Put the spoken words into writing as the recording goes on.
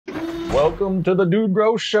Welcome to the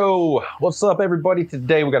DudeGrows show. What's up, everybody?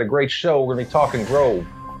 Today we got a great show. We're going to be talking grow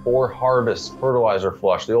or harvest fertilizer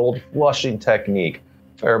flush, the old flushing technique.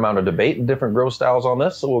 Fair amount of debate and different grow styles on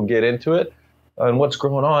this, so we'll get into it. And what's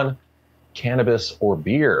going on? Cannabis or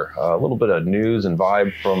beer? A little bit of news and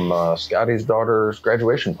vibe from Scotty's daughter's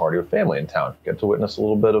graduation party with family in town. Get to witness a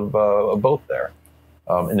little bit of both there.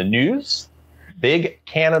 In the news, big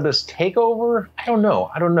cannabis takeover? I don't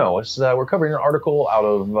know. It's we're covering an article out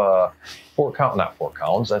of not Fort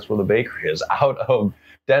Collins, that's where the bakery is, out of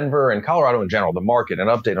Denver and Colorado in general, the market, an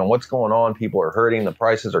update on what's going on. People are hurting, the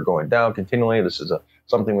prices are going down continually. This is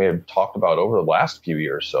something we have talked about over the last few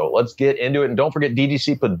years. So let's get into it. And don't forget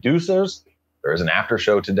DDC producers. There's an after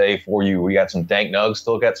show today for you. We got some dank nugs,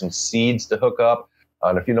 still got some seeds to hook up.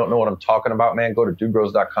 And if you don't know what I'm talking about, man, go to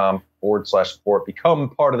DudeGrows.com/support. Become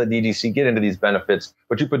part of the DDC. Get into these benefits.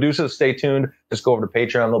 But you producers, stay tuned. Just go over to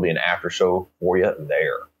Patreon. There'll be an after show for you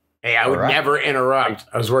there. Hey, I would never interrupt.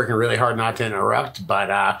 I was working really hard not to interrupt.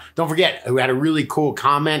 But don't forget, we had a really cool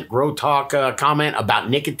comment, Grow Talk comment about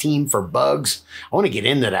nicotine for bugs. I want to get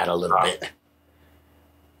into that a little bit.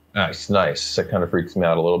 Nice. That kind of freaks me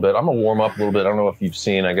out a little bit. I'm going to warm up a little bit. I don't know if you've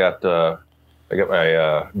seen, I got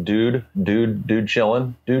my dude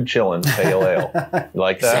chillin' pale ale. You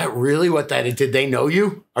like that? Is that really what that is? Did they know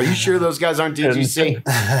you? Are you sure those guys aren't DGC?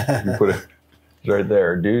 You put it right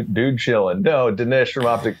there. Dude chillin'. No, Dinesh from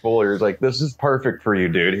Optic Foliar is like, this is perfect for you,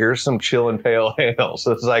 dude. Here's some chillin' pale ale.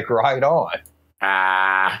 So it's like right on.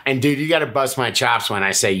 And dude, you got to bust my chops when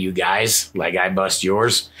I say you guys, like I bust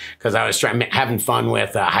yours, because I was having fun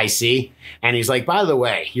with High C, and he's like, by the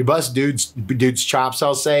way, you bust dude's chops,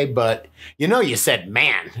 I'll say, but you said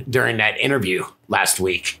man during that interview last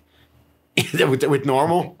week with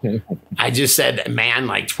Normal. I just said man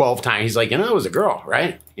like 12 times. He's like, it was a girl,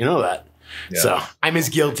 right? You know that. Yeah. So I'm as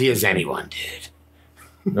guilty as anyone, dude.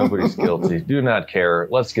 Nobody's guilty. Do not care.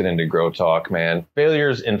 Let's get into Grow Talk, man.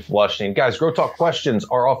 Failures in flushing. Guys, Grow Talk questions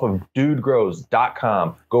are off of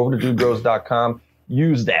DudeGrows.com. Go over to DudeGrows.com.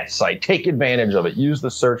 Use that site. Take advantage of it. Use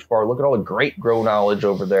the search bar. Look at all the great grow knowledge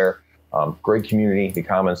over there. Great community. The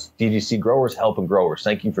comments. DGC growers helping growers.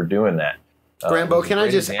 Thank you for doing that. Grambo, can I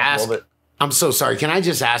just ask? I'm so sorry. Can I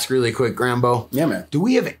just ask really quick, Grambo? Yeah, man. Do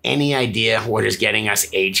we have any idea what is getting us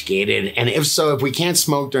age gated? And if so, if we can't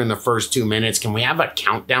smoke during the first 2 minutes, can we have a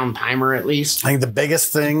countdown timer at least? I think the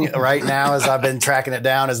biggest thing right now, as I've been tracking it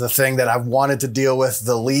down, is the thing that I've wanted to deal with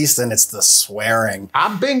the least, and it's the swearing.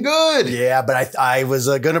 I've been good. Yeah, but I was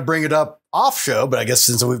going to bring it up off show, but I guess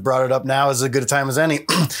since we've brought it up now is as good a time as any.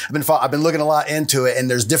 I've been looking a lot into it, and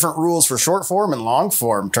there's different rules for short form and long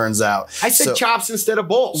form, turns out. I said chops instead of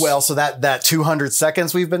bowls. Well, so that 200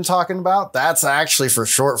 seconds we've been talking about, that's actually for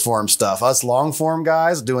short form stuff. Us long form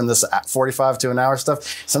guys doing this 45 to an hour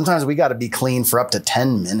stuff, sometimes we got to be clean for up to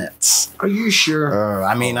 10 minutes. Are you sure?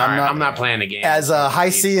 I'm not playing the game. As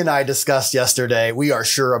High C and I discussed yesterday, we are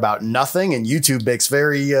sure about nothing, and YouTube makes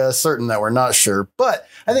very certain that we're not sure. But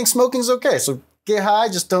I think smoking's okay, so get high,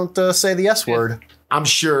 just don't say the S word. I'm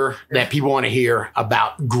sure that people want to hear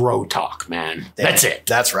about Grow Talk, man. That's it.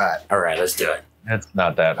 That's right. All right, let's do it. It's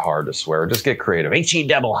not that hard to swear. Just get creative. HE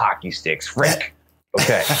double hockey sticks, frick.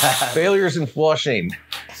 Okay. Failures in flushing.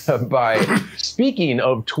 By speaking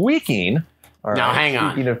of tweaking. Now, hang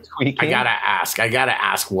on. Speaking of tweaking. I gotta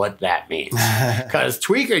ask what that means. Because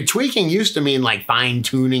tweaking used to mean like fine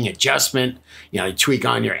tuning, adjustment. You tweak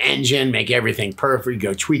on your engine, make everything perfect.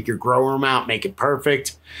 Go tweak your grower mount, make it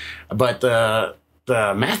perfect. But the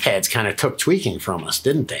meth heads kind of took tweaking from us,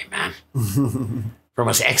 didn't they, man? From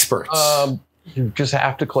us experts. You just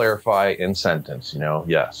have to clarify in sentence,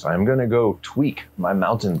 yes, I'm going to go tweak my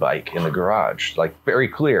mountain bike in the garage. Like, very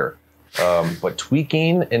clear. But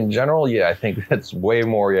tweaking in general, I think that's way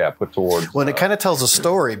more, put towards. Well, it kind of tells a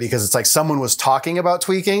story, because it's like someone was talking about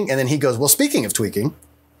tweaking, and then he goes, well, speaking of tweaking.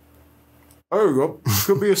 There you go.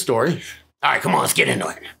 Could be a story. All right, come on, let's get into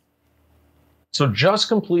it. So just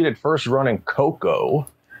completed first run in cocoa,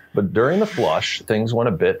 but during the flush, things went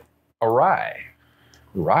a bit awry.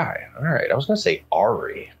 All right. I was going to say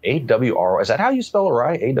Ari. A-W-R. Is that how you spell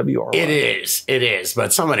Ari? A-W-R-Y. It is.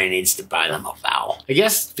 But somebody needs to buy them a vowel. I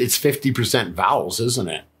guess it's 50% vowels, isn't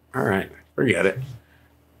it? All right. Forget it.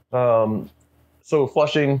 So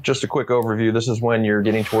flushing, just a quick overview. This is when you're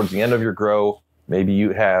getting towards the end of your grow. Maybe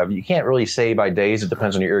you can't really say by days. It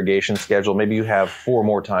depends on your irrigation schedule. Maybe you have 4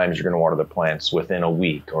 more times you're going to water the plants within a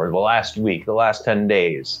week, or the last 10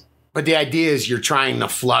 days. But the idea is you're trying to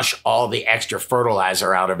flush all the extra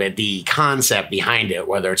fertilizer out of it. The concept behind it,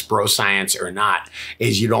 whether it's bro science or not,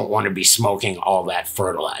 is you don't want to be smoking all that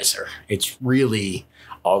fertilizer. It's really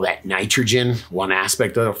all that nitrogen. One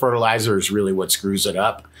aspect of the fertilizer is really what screws it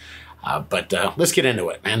up. But let's get into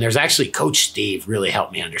it, man. There's actually Coach Steve really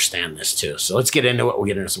helped me understand this too. So let's get into it. We'll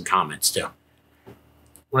get into some comments too.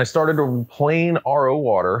 When I started with plain RO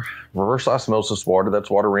water, reverse osmosis water, that's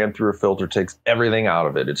water ran through a filter, takes everything out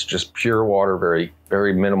of it. It's just pure water, very,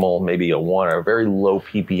 very minimal, maybe a very low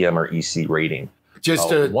ppm or EC rating.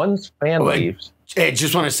 Just once fan leaves. I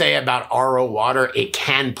just want to say about RO water, it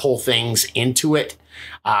can pull things into it.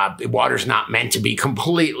 Water's not meant to be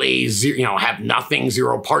completely, have nothing,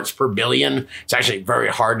 0 parts per billion. It's actually very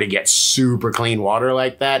hard to get super clean water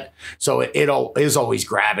like that. So it is always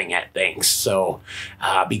grabbing at things. So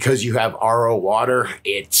because you have RO water,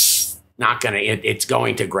 it's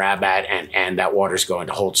going to grab at, and that water's going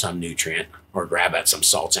to hold some nutrient or grab at some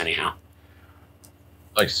salts anyhow.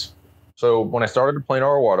 Nice. So when I started to plain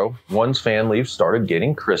RO water, one's fan leaf started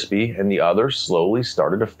getting crispy and the other slowly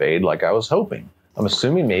started to fade like I was hoping. I'm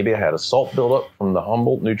assuming maybe I had a salt buildup from the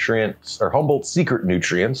Humboldt nutrients or Humboldt secret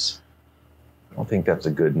nutrients. I don't think that's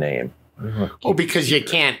a good name. Well, because you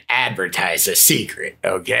can't advertise a secret,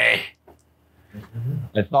 okay?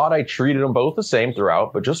 I thought I treated them both the same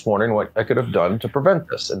throughout, but just wondering what I could have done to prevent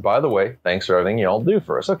this. And by the way, thanks for everything y'all do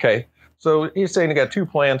for us. Okay, so he's saying you got 2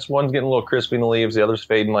 plants. One's getting a little crispy in the leaves. The other's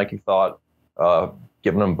fading like he thought.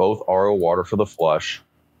 Giving them both RO water for the flush.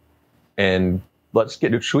 And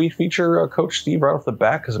should we feature Coach Steve right off the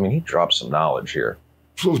bat? Because, I mean, he dropped some knowledge here.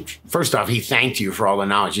 First off, he thanked you for all the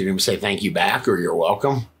knowledge. You didn't say thank you back or you're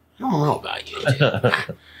welcome. I don't know about you.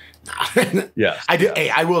 Yes. I do. Yeah. Hey,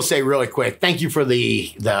 I will say really quick, thank you for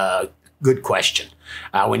the good question.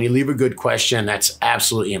 When you leave a good question, that's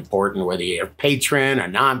absolutely important, whether you're a patron or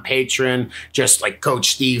non-patron, just like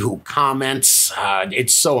Coach Steve who comments.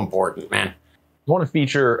 It's so important, man. I want to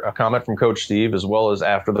feature a comment from Coach Steve, as well as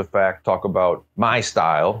after the fact, talk about my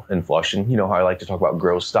style in flushing. You know how I like to talk about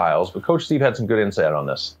gross styles, but Coach Steve had some good insight on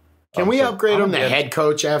this. Can we upgrade him to head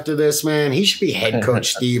coach after this, man? He should be head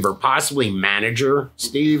coach Steve or possibly manager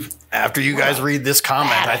Steve. After you guys read this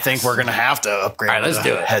comment, I think we're going to have to upgrade All right, let's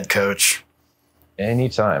do it. Head coach.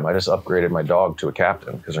 Anytime. I just upgraded my dog to a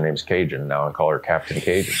captain because her name's Cajun. Now I call her Captain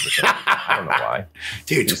Cajun. I don't know why.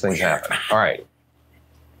 Dude, these things happen. All right.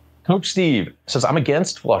 Coach Steve says, I'm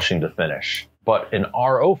against flushing to finish, but an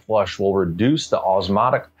RO flush will reduce the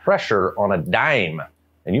osmotic pressure on a dime,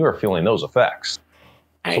 and you are feeling those effects.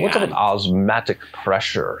 So what's up with osmotic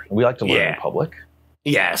pressure? We like to learn in public.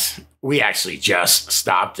 Yes, we actually just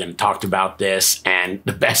stopped and talked about this, and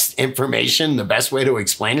the best information, the best way to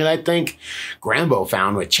explain it, I think, Grambo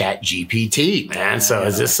found with ChatGPT, man. So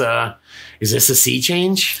is this a sea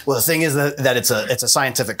change? Well, the thing is that it's a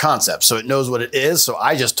scientific concept, so it knows what it is. So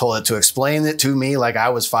I just told it to explain it to me like I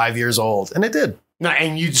was 5 years old, and it did. No,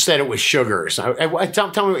 and you said it was sugars. Tell me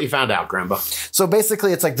what you found out, Grambo. So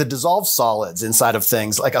basically, it's like the dissolved solids inside of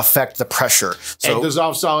things like affect the pressure. So and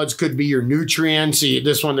dissolved solids could be your nutrients.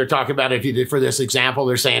 This one they're talking about, if you did for this example,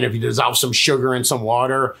 they're saying if you dissolve some sugar in some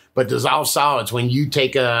water, but dissolved solids, when you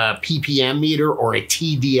take a ppm meter or a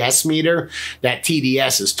TDS meter, that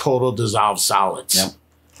TDS is total dissolved solids. Yep.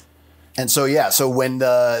 And so, yeah, so when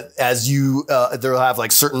they'll have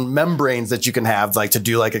like certain membranes that you can have like to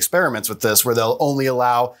do like experiments with this where they'll only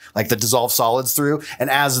allow like the dissolved solids through. And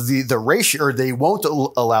as the ratio, or they won't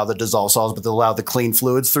allow the dissolved solids, but they'll allow the clean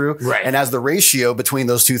fluids through. Right. And as the ratio between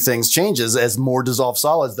those two things changes, as more dissolved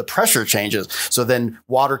solids, the pressure changes. So then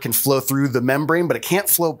water can flow through the membrane, but it can't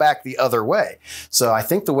flow back the other way. So I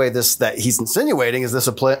think the way that he's insinuating is this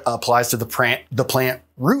applies to the plant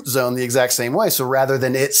root zone the exact same way. So rather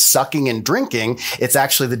than it sucking and drinking, it's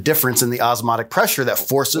actually the difference in the osmotic pressure that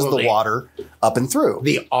forces the water up and through.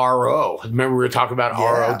 The RO. Remember we were talking about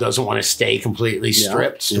RO doesn't want to stay completely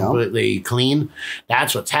stripped, completely clean.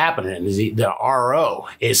 That's what's happening. The RO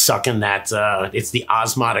is sucking that, it's the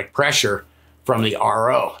osmotic pressure from the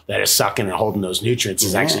RO that is sucking and holding those nutrients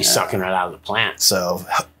is actually sucking right out of the plant. So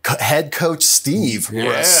head coach Steve,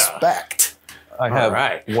 respect. I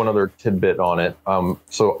have one other tidbit on it.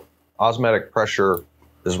 So osmotic pressure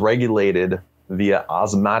is regulated via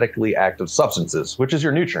osmotically active substances, which is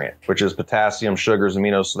your nutrient, which is potassium, sugars,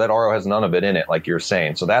 aminos. So that RO has none of it in it, like you're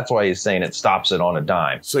saying. So that's why he's saying it stops it on a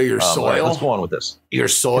dime. So your soil, let's go on with this. Your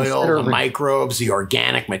soil, the microbes, the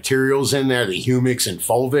organic materials in there, the humics and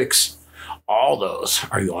fulvics, all those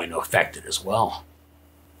are going to affect it as well.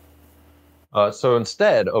 So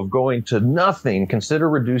instead of going to nothing, consider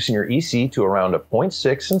reducing your EC to around a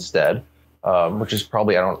 0.6 instead, which is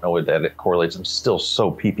probably, I don't know what that it correlates. I'm still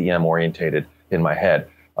so ppm orientated in my head,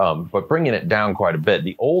 but bringing it down quite a bit.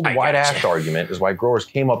 The old white ash argument is why growers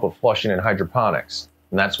came up with flushing in hydroponics.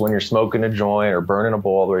 And that's when you're smoking a joint or burning a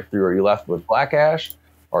bowl all the way through. Are you left with black ash?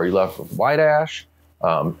 Or are you left with white ash?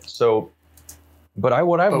 So But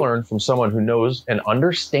what I've learned from someone who knows and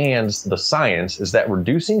understands the science is that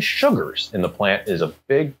reducing sugars in the plant is a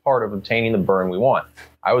big part of obtaining the burn we want.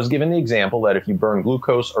 I was given the example that if you burn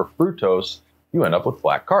glucose or fructose, you end up with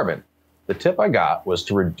black carbon. The tip I got was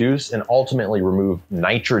to reduce and ultimately remove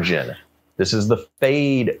nitrogen. This is the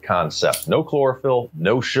fade concept. No chlorophyll,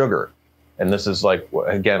 no sugar. And this is like,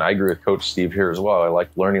 again, I agree with Coach Steve here as well. I like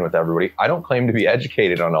learning with everybody. I don't claim to be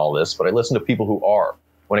educated on all this, but I listen to people who are.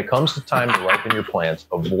 When it comes to time to ripen your plants,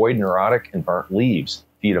 avoid neurotic and burnt leaves.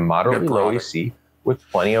 Feed a moderately low AC with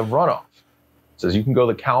plenty of runoff. It says you can go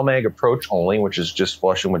the CalMag approach only, which is just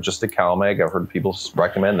flushing with just a CalMag. I've heard people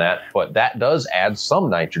recommend that, but that does add some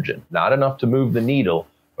nitrogen, not enough to move the needle,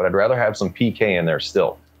 but I'd rather have some PK in there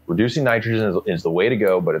still. Reducing nitrogen is the way to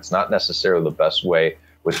go, but it's not necessarily the best way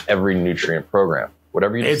with every nutrient program.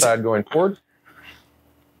 Whatever you decide going forward,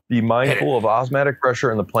 be mindful of osmotic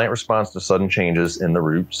pressure and the plant response to sudden changes in the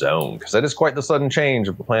root zone. Because that is quite the sudden change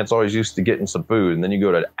if the plant's always used to getting some food and then you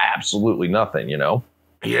go to absolutely nothing, you know?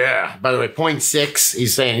 Yeah. By the way, 0.6,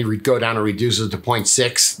 he's saying he would go down and reduces to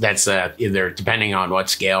 0.6. That's either, depending on what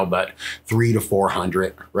scale, but 3 to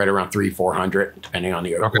 400, right around 400, depending on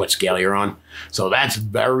what scale you're on. So that's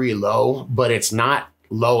very low, but it's not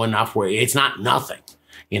low enough where it's not nothing.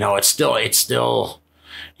 You know, it's still,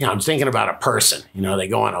 you know, I'm thinking about a person, you know, they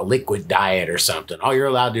go on a liquid diet or something. All you're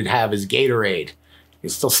allowed to have is Gatorade. You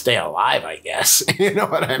still stay alive, I guess. You know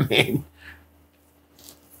what I mean?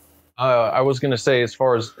 I was going to say, as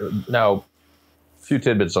far as now, a few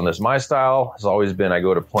tidbits on this. My style has always been I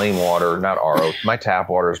go to plain water, not RO. My tap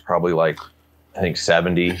water is probably like, I think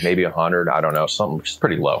 70, maybe 100. I don't know, something just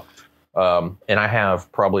pretty low. And I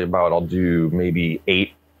have probably I'll do maybe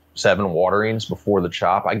 8-7 waterings before the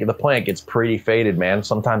chop. The plant gets pretty faded, man.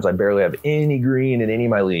 Sometimes I barely have any green in any of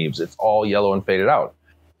my leaves. It's all yellow and faded out.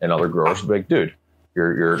 And other growers will be like, dude,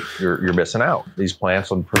 you're missing out. These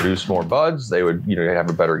plants would produce more buds. They would, you know, have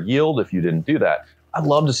a better yield if you didn't do that. I'd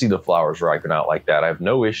love to see the flowers ripen out like that. I have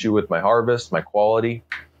no issue with my harvest, my quality,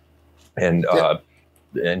 and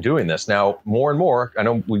doing this. Now, more and more, I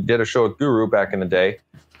know we did a show with Guru back in the day.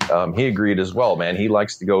 He agreed as well, man. He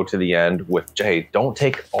likes to go to the end with, hey, don't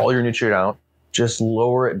take all your nutrient out. Just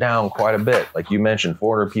lower it down quite a bit. Like you mentioned,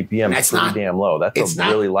 400 ppm is pretty damn low. That's a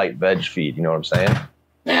really light veg feed. You know what I'm saying?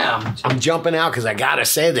 Yeah, I'm jumping out because I got to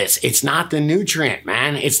say this. It's not the nutrient,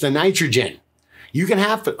 man. It's the nitrogen. You can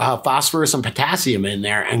have phosphorus and potassium in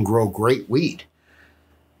there and grow great weed.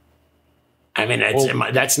 I mean,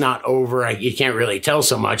 that's not over. You can't really tell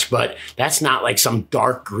so much, but that's not like some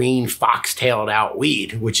dark green fox-tailed out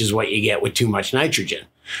weed, which is what you get with too much nitrogen.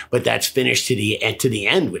 But that's finished to the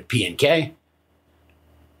end with P and K.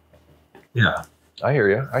 Yeah, I hear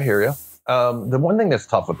you. The one thing that's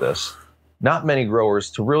tough with this, not many growers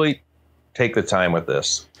to really take the time with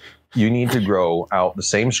this. You need to grow out the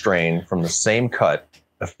same strain from the same cut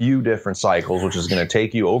a few different cycles, which is going to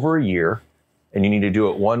take you over a year. And you need to do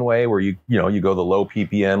it one way where you go the low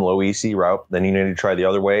ppm, low EC route. Then you need to try the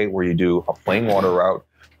other way where you do a plain water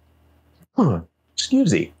route.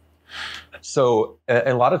 Excuse me. So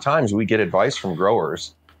a lot of times we get advice from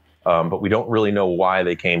growers, but we don't really know why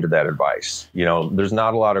they came to that advice. You know, there's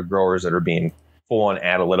not a lot of growers that are being full on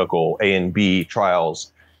analytical A and B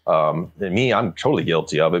trials. And me, I'm totally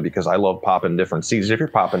guilty of it because I love popping different seeds. If you're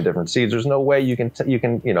popping different seeds, there's no way you can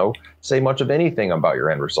say much of anything about your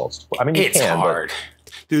end results. I mean, it's hard.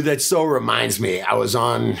 Dude, that so reminds me. I was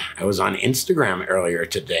on Instagram earlier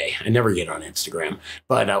today. I never get on Instagram,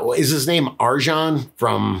 but is his name Arjan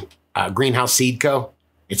from Greenhouse Seed Co?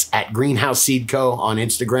 It's at Greenhouse Seed Co on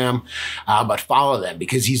Instagram, but follow them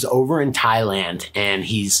because he's over in Thailand and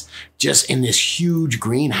he's just in this huge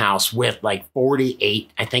greenhouse with like 48,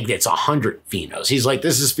 I think that's 100 phenos. He's like,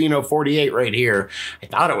 this is pheno 48 right here. I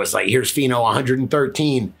thought it was like, here's pheno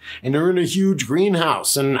 113. And they're in a huge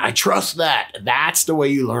greenhouse. And I trust that. That's the way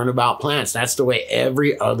you learn about plants. That's the way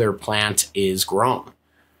every other plant is grown.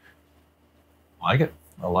 I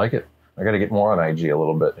like it. I got to get more on IG a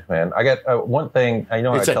little bit, man. I got one thing. I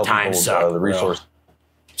know it's I tell people the resource. Bro.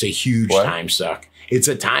 It's a huge time suck. It's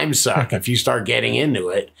a time suck. If you start getting into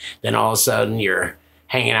it, then all of a sudden you're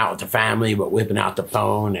hanging out with the family, but whipping out the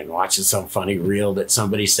phone and watching some funny reel that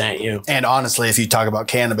somebody sent you. And honestly, if you talk about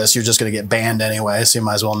cannabis, you're just going to get banned anyway, so you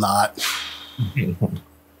might as well not.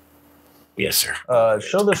 Yes, sir.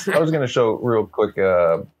 Show this. I was going to show real quick.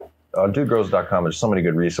 DudeGrows.com. There's so many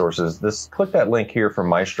good resources. Click that link here from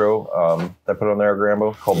Maestro that I put on there,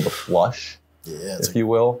 Grambo, called the Flush. Yeah, if you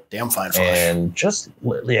will. Damn fine flush. And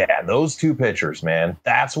those two pictures, man.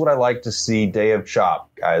 That's what I like to see day of chop,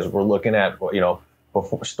 guys. We're looking at,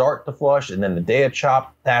 before start the flush and then the day of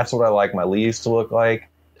chop. That's what I like my leaves to look like.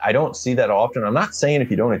 I don't see that often. I'm not saying if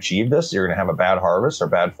you don't achieve this, you're going to have a bad harvest or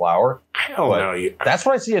bad flower. I don't know. That's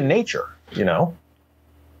what I see in nature, you know?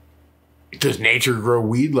 Does nature grow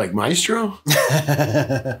weed like Maestro?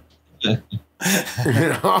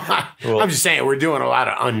 I'm just saying we're doing a lot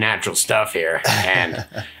of unnatural stuff here, and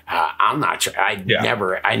I'm not sure. I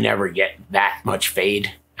never get that much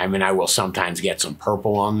fade. I mean, I will sometimes get some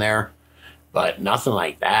purple on there, but nothing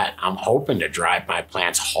like that. I'm hoping to drive my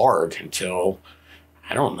plants hard until,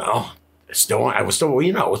 I don't know. I was still,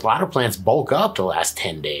 you know, with a lot of plants bulk up the last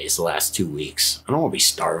 10 days, the last 2 weeks. I don't want to be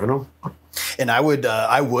starving them. And I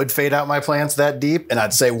would fade out my plants that deep. And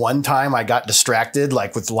I'd say one time I got distracted,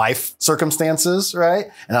 like with life circumstances, right?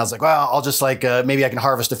 And I was like, well, I'll just like, maybe I can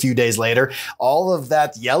harvest a few days later. All of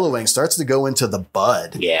that yellowing starts to go into the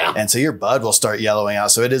bud. Yeah. And so your bud will start yellowing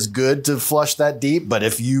out. So it is good to flush that deep. But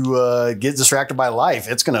if you get distracted by life,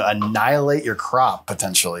 it's going to annihilate your crop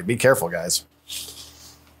potentially. Be careful, guys.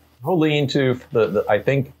 I'll lean to I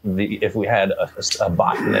think if we had a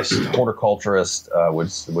botanist, horticulturist,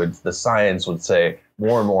 would the science would say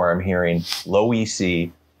more and more. I'm hearing low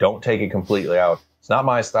EC. Don't take it completely out. It's not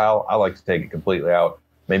my style. I like to take it completely out.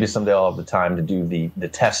 Maybe someday I'll have the time to do the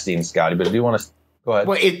testing, Scotty. But if you want to go ahead,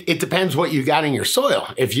 well, it depends what you got in your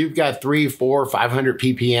soil. If you've got 300, 400, 500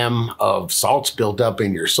 ppm of salts built up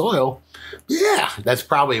in your soil, yeah, that's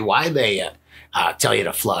probably why they tell you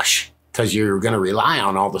to flush. Because you're going to rely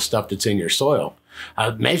on all the stuff that's in your soil.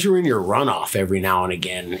 Measuring your runoff every now and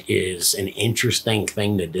again is an interesting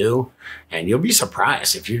thing to do. And you'll be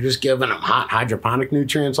surprised. If you're just giving them hot hydroponic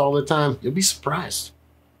nutrients all the time, you'll be surprised.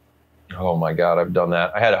 Oh my God, I've done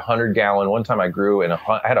that. I had 100-gallon, one time I grew and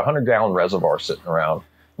I had a 100-gallon reservoir sitting around. I'm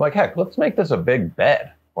like, heck, let's make this a big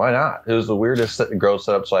bed. Why not? It was the weirdest grow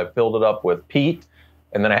setup. So I filled it up with peat.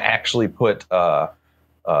 And then I actually put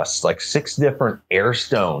like 6 different air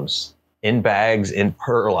stones in bags in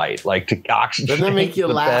perlite, like to oxygenate. Doesn't it make you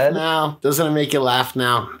laugh now? Doesn't it make you laugh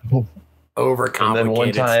now? Overcomplicated and then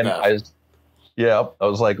one time stuff. I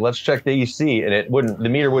was like, let's check the EC, and the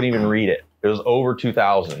meter wouldn't even read it. It was over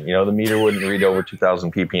 2,000. You know, the meter wouldn't read over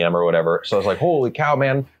 2,000 ppm or whatever. So I was like, holy cow,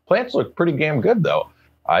 man, plants look pretty damn good though.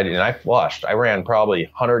 I flushed. I ran probably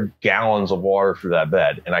 100 gallons of water through that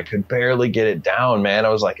bed, and I could barely get it down, man. I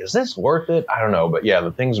was like, is this worth it? I don't know. But yeah,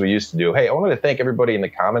 the things we used to do. Hey, I wanted to thank everybody in the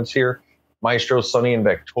comments here. Maestro, Sunny, and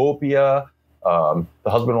Vectopia, the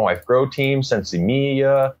husband and wife grow team,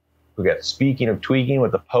 Sensimilia, who got speaking of tweaking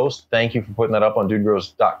with the post. Thank you for putting that up on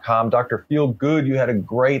DudeGrows.com. Dr. Feel Good, you had a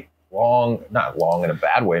great not long in a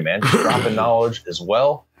bad way, man, just dropping knowledge as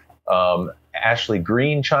well. Ashley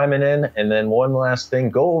Green chiming in. And then one last thing,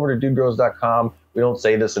 go over to DudeGrows.com. We don't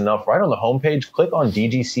say this enough. Right on the homepage, click on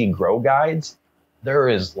DGC Grow Guides. There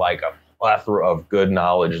is like a plethora of good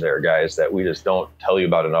knowledge there, guys, that we just don't tell you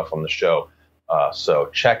about enough on the show. So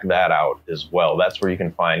check that out as well. That's where you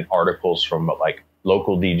can find articles from like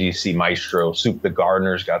local DGC Maestro. Soup the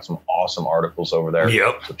Gardener's got some awesome articles over there.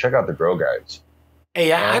 Yep. So check out the Grow Guides.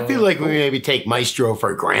 Hey, I feel like we maybe take Maestro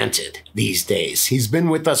for granted these days. He's been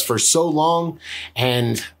with us for so long,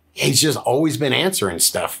 and he's just always been answering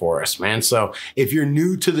stuff for us, man. So if you're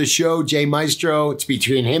new to the show, Jay Maestro, it's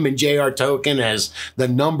between him and JR Token as the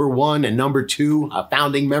 #1 and #2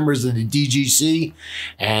 founding members of the DGC.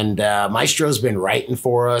 And Maestro's been writing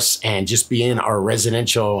for us and just being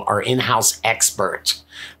our in-house expert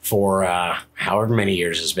for however many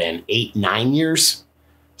years it's been, 8, 9 years.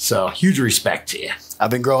 So huge respect to you. I've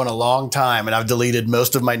been growing a long time, and I've deleted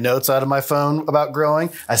most of my notes out of my phone about growing.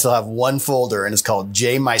 I still have one folder, and it's called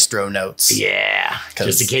J Maestro Notes. Yeah,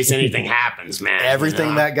 just in case anything happens, man.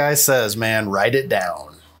 Everything that guy says, man, write it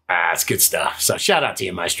down. That's good stuff. So shout out to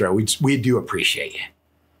you, Maestro. We do appreciate you.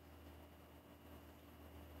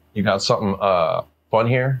 You got something fun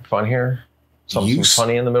here? Something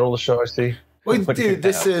funny in the middle of the show, I see. Well, dude,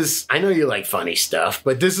 this is, I know you like funny stuff,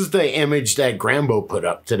 but this is the image that Grambo put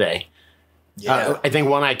up today. Yeah. I think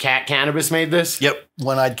One-Eyed Cat Cannabis made this. Yep.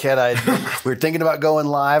 One-Eyed Cat. We were thinking about going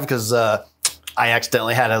live because I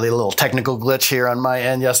accidentally had a little technical glitch here on my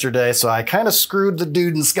end yesterday. So I kind of screwed the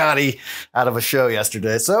dude and Scotty out of a show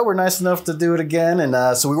yesterday. So we're nice enough to do it again.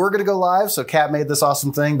 And so we were going to go live. So Cat made this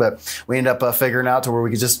awesome thing, but we ended up figuring out to where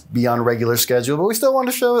we could just be on a regular schedule. But we still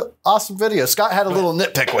wanted to show awesome videos. Scott had a little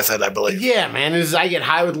nitpick with it, I believe. Yeah, man. I get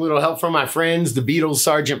high with a little help from my friends, the Beatles,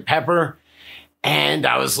 Sgt. Pepper. And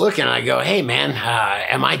I was looking, I go, hey, man,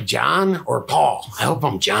 am I John or Paul? I hope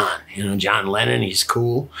I'm John. You know, John Lennon, he's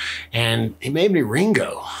cool. And he made me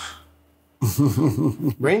Ringo.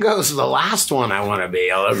 Ringo's the last one I want to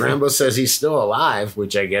be. Although Rambo says he's still alive,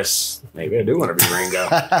 which I guess maybe I do want to be Ringo.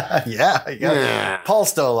 Yeah. Paul's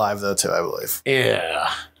still alive, though, too, I believe.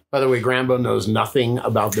 Yeah. By the way, Grambo knows nothing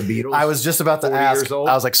about the Beatles. I was just about to 40 ask. years old.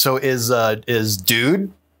 I was like, so is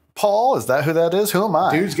Dude Paul? Is that who that is? Who am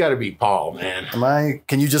I? Dude's got to be Paul, man. Am I?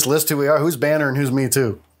 Can you just list who we are? Who's Banner and who's me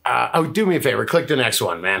too? Do me a favor. Click the next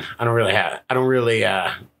one, man. I don't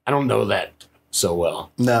know that so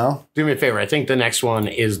well. No. Do me a favor. I think the next one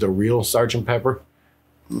is the real Sergeant Pepper.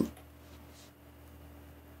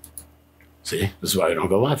 See, this is why I don't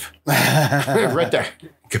go live. Right there.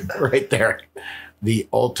 Right there. The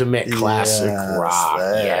ultimate classic rock.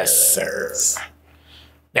 Yes, sir.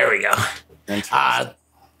 There we go.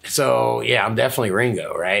 So, yeah, I'm definitely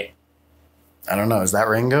Ringo, right? I don't know. Is that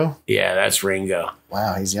Ringo? Yeah, that's Ringo.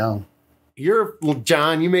 Wow, he's young. You're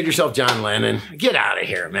John. You made yourself John Lennon. Get out of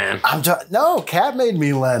here, man. No, Kat made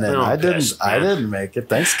me Lennon. Oh, I piss, didn't make it.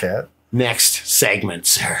 Thanks, Kat. Next segment,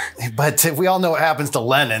 sir. But we all know what happens to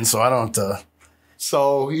Lennon, so I don't.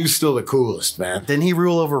 So you're still the coolest, man. Didn't he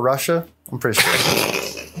rule over Russia? I'm pretty sure.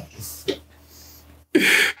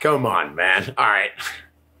 Come on, man. All right.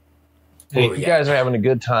 Hey, if you guys are having a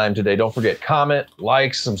good time today, don't forget, comment,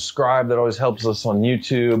 like, subscribe. That always helps us on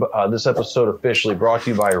YouTube. This episode officially brought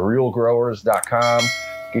to you by realgrowers.com.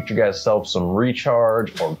 Get you guys self some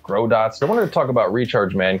recharge or grow dots. I wanted to talk about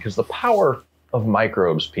recharge, man, because the power of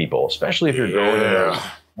microbes, people, especially if you're growing in those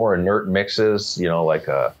more inert mixes, you know, like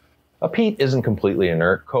a peat isn't completely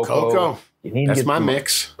inert. Cocoa. You need That's to my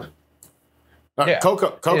mix. Yeah.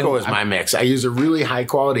 Cocoa is my mix. I use a really high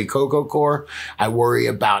quality cocoa core. I worry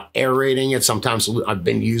about aerating it. Sometimes I've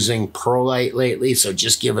been using perlite lately, so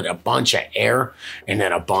just give it a bunch of air and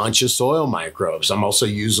then a bunch of soil microbes. I'm also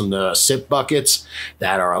using the sip buckets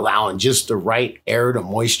that are allowing just the right air to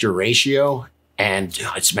moisture ratio. And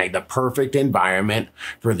it's made the perfect environment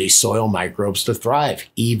for these soil microbes to thrive,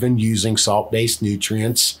 even using salt-based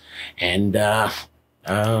nutrients. And I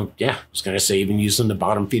was going to say even using the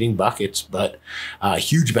bottom feeding buckets, but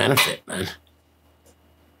huge benefit, man.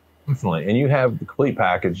 Definitely. And you have the complete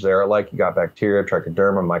package there. Like you got bacteria,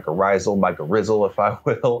 trichoderma, mycorrhizal, if I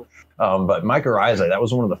will. But mycorrhizae, that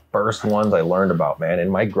was one of the first ones I learned about, man. In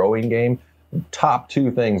my growing game, top two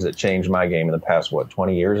things that changed my game in the past,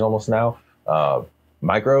 20 years almost now?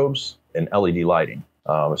 Microbes and LED lighting.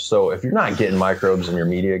 So if you're not getting microbes in your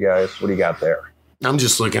media, guys, what do you got there? I'm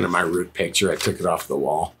just looking at my root picture. I took it off the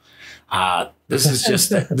wall. This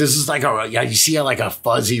is like you see like a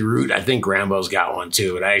fuzzy root. I think Rambo's got one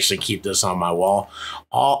too, but I actually keep this on my wall.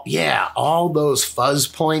 All those fuzz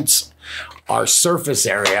points are surface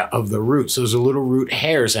area of the roots. Those are little root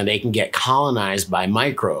hairs, and they can get colonized by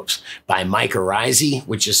microbes, by mycorrhizae,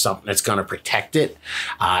 which is something that's going to protect it.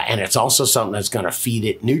 And it's also something that's going to feed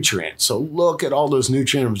it nutrients. So look at all those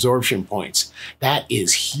nutrient absorption points. That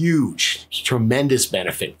is huge, tremendous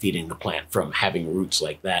benefit feeding the plant from having roots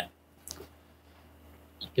like that.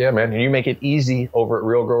 Yeah, man. And you make it easy over at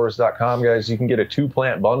realgrowers.com, guys. You can get a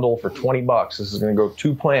 2-plant bundle for $20. This is going to go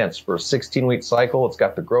 2 plants for a 16-week cycle. It's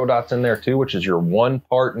got the grow dots in there too, which is your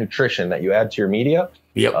 1-part nutrition that you add to your media.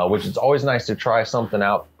 Yep. Which is always nice to try something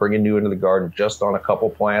out, bring a new into the garden just on a couple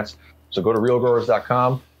plants. So go to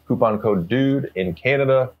realgrowers.com, coupon code DUDE in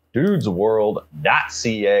Canada,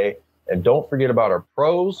 dudesworld.ca. And don't forget about our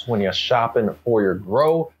pros when you're shopping for your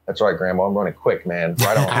grow. That's right, Grandma. I'm running quick, man.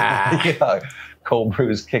 Right on. Yeah. Cold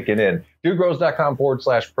brews kicking in.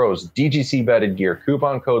 DudeGrows.com/pros. DGC vetted gear.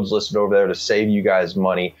 Coupon codes listed over there to save you guys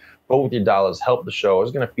money. Vote with your dollars. Help the show. I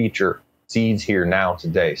was going to feature Seeds Here Now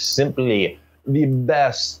today. Simply the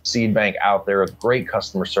best seed bank out there with great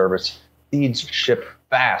customer service. Seeds ship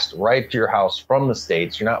fast right to your house from the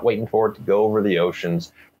States. You're not waiting for it to go over the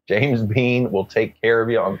oceans. James Bean will take care of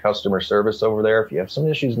you on customer service over there. If you have some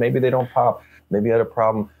issues, maybe they don't pop, maybe you had a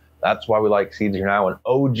problem. That's why we like Seeds Here Now, an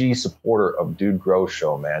OG supporter of Dude Grow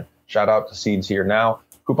Show, man. Shout out to Seeds Here Now.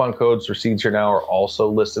 Coupon codes for Seeds Here Now are also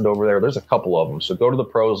listed over there. There's a couple of them. So go to the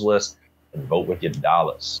pros list and vote with your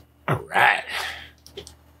dollars. All right.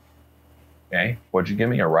 Okay. What'd you give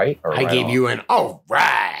me? A right? Or I right gave on? you an all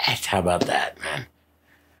right. How about that, man?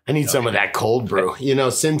 I need some of that cold brew. You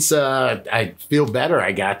know, since I feel better,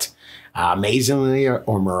 I got amazingly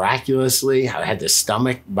or miraculously, I had the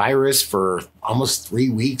stomach virus for almost 3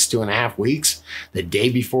 weeks, 2.5 weeks. The day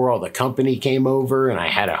before all the company came over and I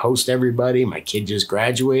had to host everybody. My kid just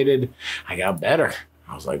graduated. I got better.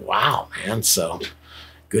 I was like, wow, man. So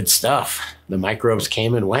good stuff. The microbes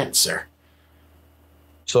came and went, sir.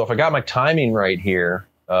 So if I got my timing right here,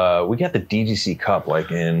 we got the DGC Cup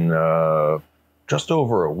like in just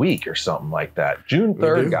over a week or something like that. June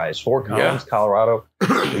 3rd, guys, Fort Collins, Colorado.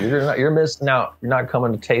 You're missing out. You're not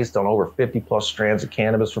coming to taste on over 50 plus strands of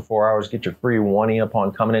cannabis for 4 hours. Get your free 1E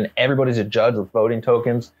upon coming in. Everybody's a judge with voting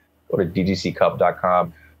tokens. Go to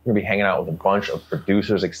dgccup.com. We're going to be hanging out with a bunch of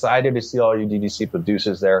producers. Excited to see all you DDC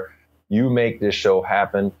producers there. You make this show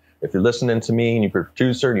happen. If you're listening to me and you're a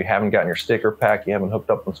producer and you haven't gotten your sticker pack, you haven't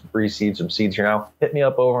hooked up on some free seeds, some seeds here now, hit me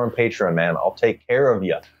up over on Patreon, man. I'll take care of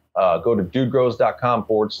you. Go to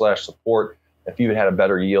dudegrows.com/support. If you've had a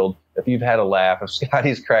better yield, if you've had a laugh, if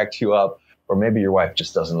Scotty's cracked you up, or maybe your wife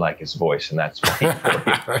just doesn't like his voice and that's fine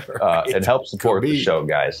for you. It helps support the show,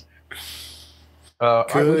 guys. All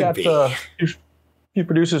right, we got a few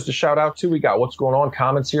producers to shout out to. We got What's Going On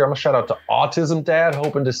comments here. I'm going to shout out to Autism Dad.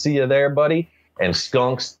 Hoping to see you there, buddy. And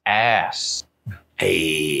Skunk's Ass.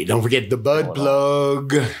 Hey, don't forget the Bud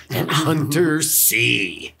Plug and Hunter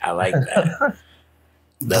C. I like that.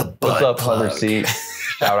 The Bud What's up, Plug. Hunter C?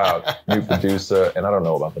 Shout out, new producer. And I don't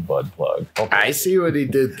know about the Bud Plug. Okay. I see what he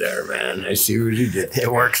did there, man. I see what he did there.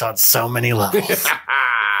 It works on so many levels. All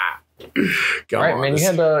right, man. You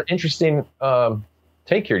had an interesting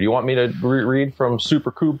take here. Do you want me to read from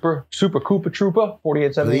Super Koopa Troopa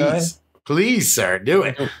 4879? Please, sir, do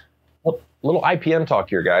it. Little IPM talk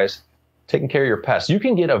here, guys. Taking care of your pests. You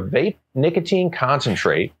can get a vape nicotine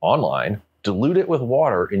concentrate online, dilute it with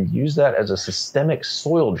water, and use that as a systemic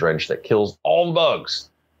soil drench that kills all the bugs.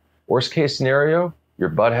 Worst case scenario, your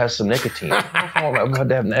bud has some nicotine.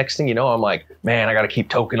 Next thing you know, I'm like, man, I got to keep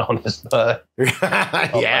toking on this bud.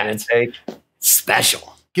 Yeah, intake.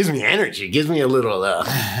 Special. Gives me energy. Gives me a little,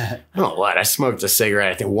 I don't know what. I smoked a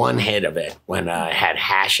cigarette, I think one hit of it when it had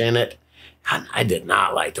hash in it. I did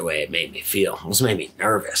not like the way it made me feel. It almost made me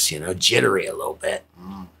nervous, jittery a little bit.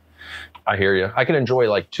 I hear you. I can enjoy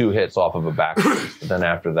like 2 hits off of a back, but then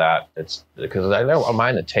after that, it's because I don't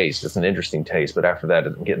mind the taste. It's an interesting taste, but after that,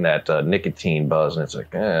 I'm getting that nicotine buzz, and it's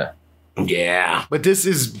like, Yeah, but this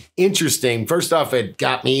is interesting. First off, it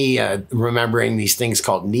got me remembering these things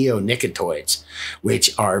called neonicotinoids,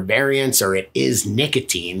 which are variants, or it is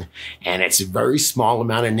nicotine, and it's a very small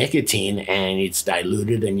amount of nicotine, and it's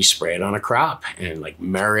diluted and you spray it on a crop. And like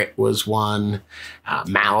Merit was one,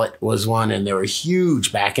 Mallet was one, and they were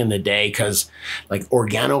huge back in the day because like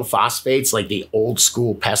organophosphates, like the old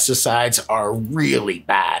school pesticides, are really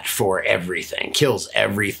bad for everything. Kills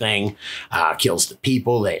everything, kills the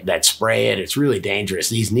people that spray it. It's really dangerous.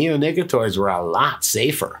 These neonicotinoids were a lot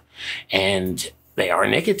safer, and they are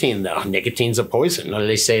nicotine, though. Nicotine's a poison.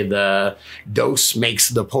 They say the dose makes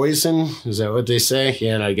the poison. Is that what they say?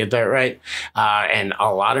 Yeah, I get that right. And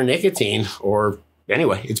a lot of nicotine, or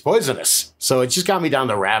anyway, it's poisonous. So it just got me down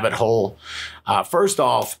the rabbit hole. First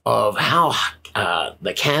off, of how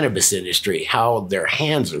the cannabis industry, how their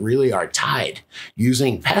hands really are tied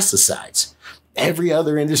using pesticides. Every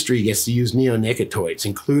other industry gets to use neonicotinoids,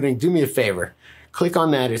 including, do me a favor, click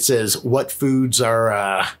on that. It says what foods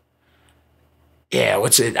are,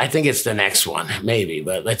 what's it? I think it's the next one, maybe,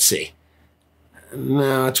 but let's see.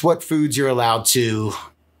 No, it's what foods you're allowed to.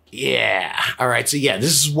 Yeah. All right. So yeah,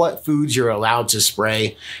 this is what foods you're allowed to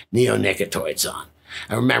spray neonicotinoids on.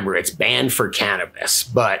 And remember, it's banned for cannabis,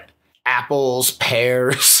 but apples,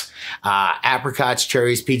 pears, apricots,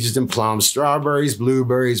 cherries, peaches, and plums, strawberries,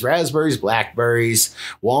 blueberries, raspberries, blackberries,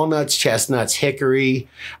 walnuts, chestnuts, hickory,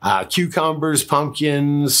 cucumbers,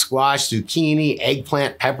 pumpkins, squash, zucchini,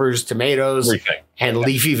 eggplant, peppers, tomatoes, and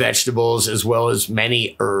leafy vegetables, as well as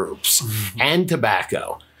many herbs and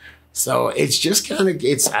tobacco. So it's just kind of,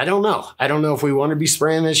 I don't know. I don't know if we want to be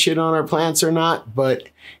spraying this shit on our plants or not, but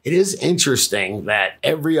it is interesting that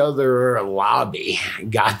every other lobby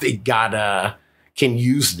can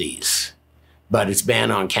use these, but it's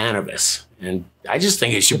banned on cannabis. And I just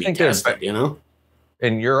think it should be tested,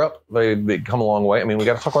 In Europe, they come a long way. I mean, we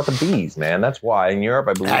got to talk about the bees, man. That's why in Europe,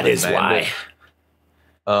 I believe that is why.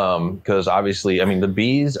 Because obviously, I mean, the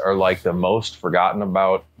bees are like the most forgotten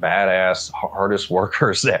about, badass, hardest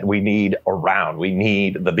workers that we need around. We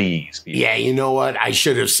need the bees. People. Yeah, you know what? I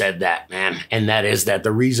should have said that, man. And that is that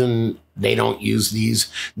the reason they don't use these,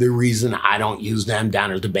 the reason I don't use them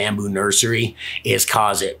down at the bamboo nursery is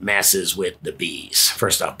because it messes with the bees.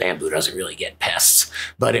 First off, bamboo doesn't really get pests,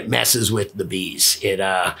 but it messes with the bees.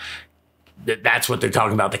 That's what they're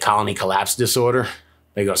talking about, the colony collapse disorder.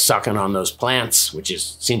 They go sucking on those plants, which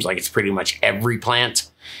seems like it's pretty much every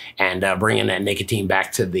plant, and bringing that nicotine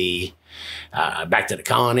back to the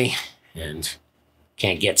colony, and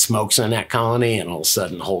can't get smokes in that colony, and all of a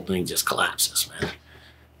sudden the whole thing just collapses, man.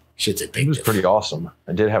 Shit's addictive. It was pretty awesome.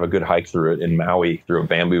 I did have a good hike through it in Maui, through a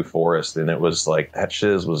bamboo forest, and it was like, that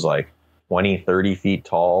shiz was like 20, 30 feet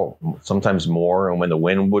tall, sometimes more. And when the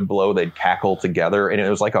wind would blow, they'd cackle together. And it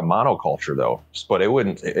was like a monoculture, though. But it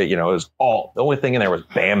wouldn't, it was all, the only thing in there was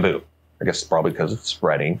bamboo. I guess probably because it's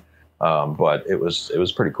spreading. But it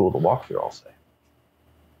was pretty cool to walk through, I'll say.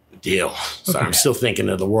 Deal. So I'm still thinking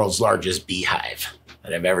of the world's largest beehive.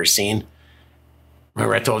 that I've ever seen.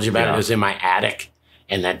 Remember I told you about it? It was in my attic,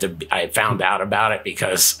 and that I found out about it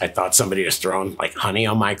because I thought somebody was throwing like honey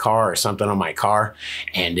on my car or something on my car,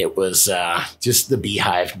 and it was just the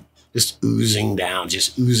beehive just oozing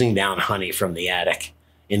down honey from the attic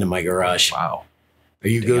into my garage. Wow. Are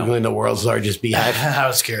you Googling the world's largest beehive? I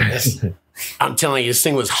was curious. I'm telling you, this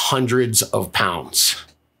thing was hundreds of pounds.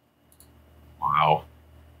 Wow.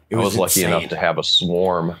 It I was lucky insane. enough to have a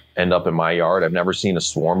swarm end up in my yard. I've never seen a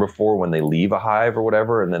swarm before when they leave a hive or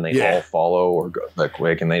whatever, and then they all follow or go that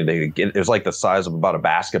quick, and they get, it was like the size of about a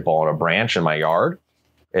basketball on a branch in my yard.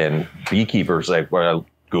 And beekeepers, like, when I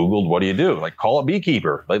Googled, what do you do? Like, call a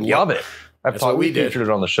beekeeper. They love it. I've That's what we did. featured it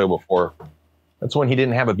on the show before. That's when he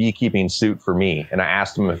didn't have a beekeeping suit for me. And I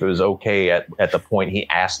asked him if it was okay at the point he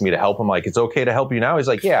asked me to help him. Like, it's okay to help you now? He's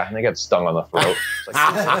like, yeah. And they got stung on the throat.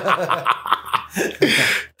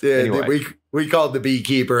 Anyway. We called the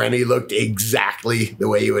beekeeper, and he looked exactly the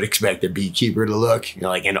way you would expect a beekeeper to look, you know,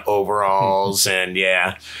 like in overalls. And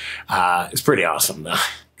it's pretty awesome, though.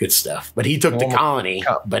 Good stuff. But he took the colony,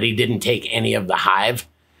 but he didn't take any of the hive.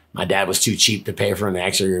 My dad was too cheap to pay for him to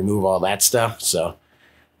actually remove all that stuff. So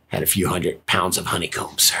had a few 100 pounds of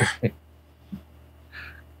honeycombs.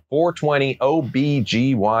 420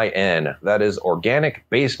 OBGYN. That is organic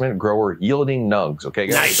basement grower yielding nugs. Okay,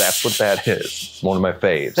 guys, Nice. That's what that is. It's one of my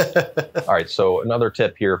faves. All right, so another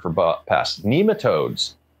tip here for pests.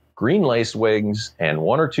 Nematodes, green lacewings, and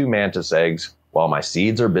 1 or 2 mantis eggs while my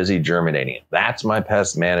seeds are busy germinating. That's my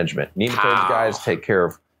pest management. Nematodes, guys, take care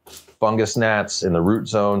of fungus gnats in the root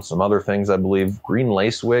zone, some other things, I believe. Green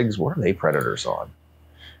lacewings, what are they predators on?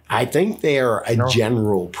 I think they are a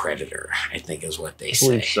general predator, I think is what they I say.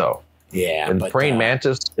 believe so. Yeah. And but, praying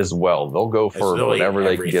mantis as well. They'll go for really whatever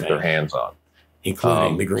they can get everything. their hands on.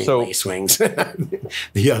 Including the green lacewings.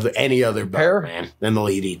 Any other bug, man. Then they'll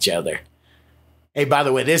eat each other. Hey, by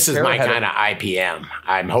the way, this is my kind of IPM.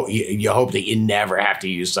 You hope that you never have to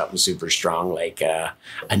use something super strong like a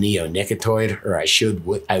neonicotinoid, or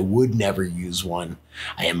I would never use one.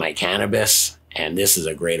 I am my cannabis, and this is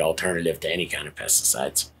a great alternative to any kind of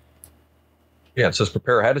pesticides. Yeah, it says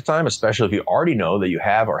prepare ahead of time, especially if you already know that you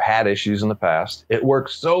have or had issues in the past. It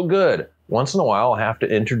works so good. Once in a while, I'll have to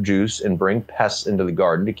introduce and bring pests into the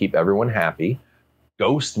garden to keep everyone happy.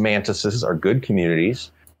 Ghost mantises are good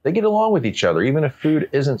communities. They get along with each other, even if food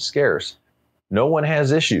isn't scarce. No one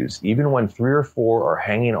has issues, even when 3 or 4 are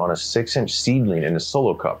hanging on a 6-inch seedling in a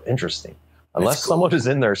solo cup. Interesting. Unless someone is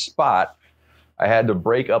in their spot, I had to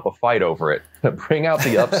break up a fight over it. Bring out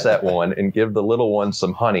the upset one and give the little one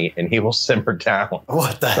some honey, and he will simmer down.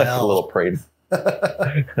 What the hell? A little prayed.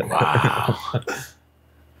 Wow.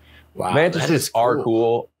 Wow. Mantises are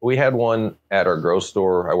cool. We had one at our grow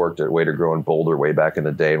store. I worked at Way to Grow in Boulder way back in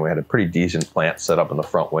the day, and we had a pretty decent plant set up in the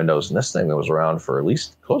front windows. And this thing was around for at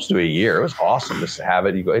least close to a year. It was awesome just to have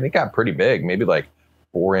it. And it got pretty big, maybe like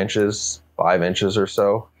 4 inches, 5 inches or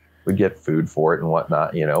so. We'd get food for it and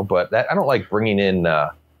whatnot, you know. But I don't like bringing in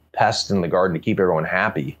pests in the garden to keep everyone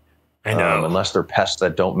happy. I know. Unless they're pests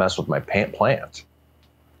that don't mess with my plant.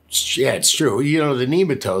 Yeah, it's true. You know, the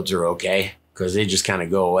nematodes are okay because they just kind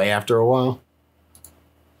of go away after a while.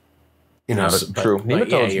 You know, true.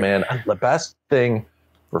 Nematodes, man, the best thing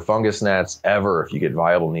for fungus gnats ever if you get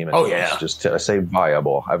viable nematodes. Oh, yeah. I say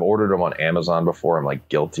viable. I've ordered them on Amazon before. I'm like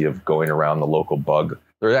guilty of going around the local bug.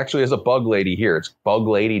 There actually is a bug lady here. It's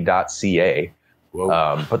buglady.ca.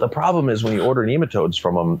 But the problem is when you order nematodes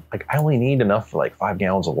from them, like I only need enough for like 5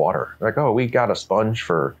 gallons of water. They're like, oh, we got a sponge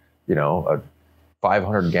for, you know, a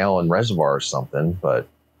 500-gallon reservoir or something. But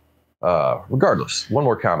regardless, one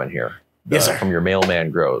more comment here. Yes, sir. From your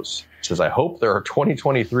mailman Grows. It says, I hope there are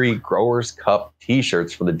 2023 Growers Cup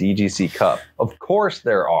t-shirts for the DGC Cup. Of course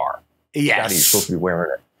there are. Yes. God, you're supposed to be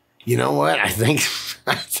wearing it. You know what? I think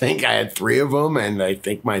I had 3 of them, and I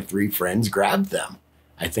think my 3 friends grabbed them.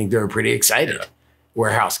 I think they were pretty excited.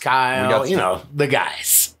 Warehouse Kyle, you know, the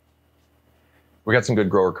guys. We got some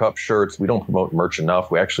good Grower Cup shirts. We don't promote merch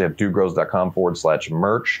enough. We actually have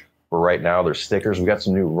DudeGrows.com/merch. For right now, there's stickers. We got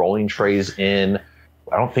some new rolling trays in.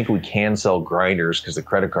 I don't think we can sell grinders because the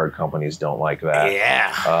credit card companies don't like that.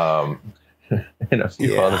 Yeah. And a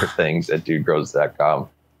few other things at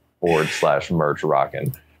DudeGrows.com/merch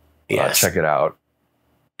rocking. Yes. Check it out.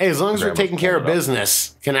 Hey, as long as we're taking care of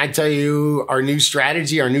business, can I tell you our new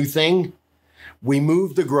strategy, our new thing? we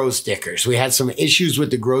moved the grow stickers. We had some issues with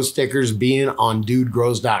the grow stickers being on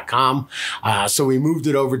DudeGrows.com. So we moved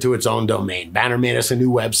it over to its own domain. Banner made us a new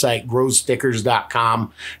website,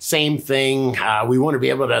 growstickers.com. Same thing. We want to be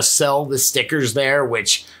able to sell the stickers there,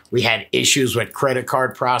 which we had issues with credit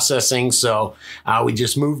card processing. So we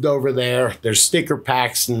just moved over there. There's sticker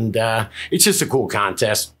packs, and it's just a cool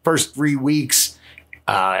contest. First 3 weeks.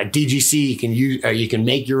 At DGC, you can use, you can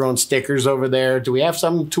make your own stickers over there. Do we have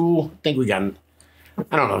some tool? I think we got,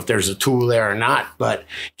 I don't know if there's a tool there or not, but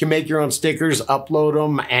you can make your own stickers, upload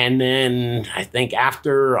them. And then I think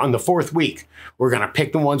after, on the 4th week, we're going to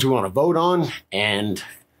pick the ones we want to vote on. And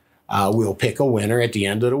we'll pick a winner at the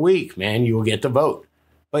end of the week, man. You will get to vote.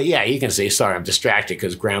 But yeah, you can see, sorry, I'm distracted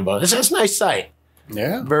because Grambo, that's a nice site.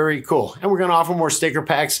 Yeah. Very cool. And we're going to offer more sticker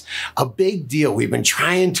packs. A big deal. We've been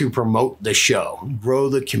trying to promote the show, grow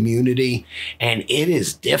the community, and it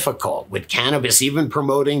is difficult with cannabis, even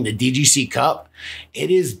promoting the DGC Cup. It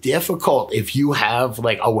is difficult if you have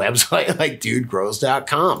like a website like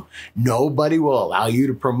DudeGrows.com. Nobody will allow you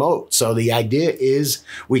to promote. So the idea is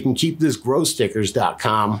we can keep this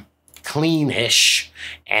growstickers.com cleanish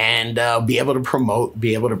and be able to promote,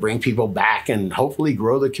 be able to bring people back, and hopefully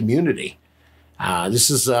grow the community. This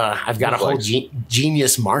is, I've got a whole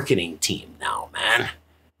genius marketing team now, man.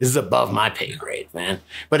 This is above my pay grade, man.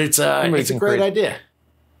 But it's a great idea.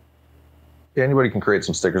 Yeah, anybody can create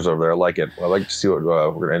some stickers over there. I like it. I like to see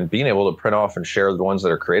what and being able to print off and share the ones that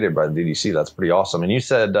are created by the DDC. That's pretty awesome. And you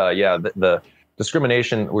said, yeah, the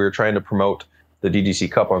discrimination, we were trying to promote the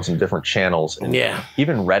DDC Cup on some different channels. And yeah.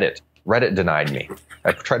 Even Reddit denied me.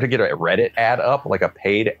 I tried to get a Reddit ad up, like a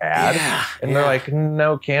paid ad, and they're like,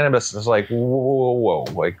 "No cannabis." It's like, whoa.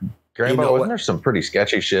 Like, Grandpa, wasn't there some pretty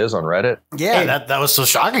sketchy shiz on Reddit? Yeah, that was so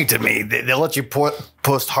shocking to me. They let you post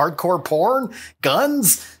hardcore porn,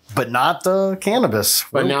 guns, but not cannabis.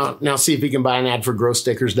 But now see if you can buy an ad for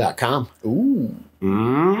growstickers.com.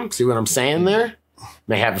 Ooh. See what I'm saying there?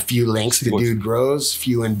 They have a few links to Dude Grows,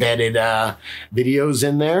 few embedded videos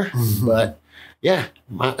in there, but. Yeah,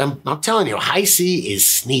 I'm telling you, High C is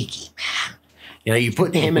sneaky, man. You know, you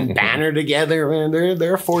put him and Banner together, and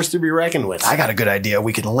they're a force to be reckoned with. I got a good idea.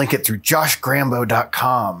 We can link it through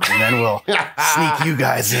joshgrambo.com, and then we'll sneak you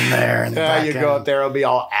guys in there. You go up there, it'll be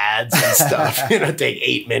all ads and stuff. It'll take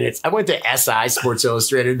 8 minutes. I went to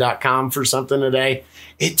sportsillustrated.com for something today.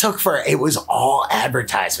 It was all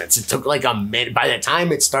advertisements. It took like a minute. By the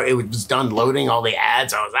time it was done loading all the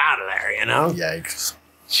ads, I was out of there, you know? Yikes.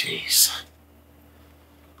 Jeez.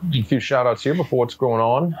 A few shout outs here before what's going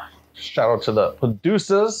on. Shout out to the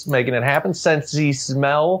producers making it happen. Sensei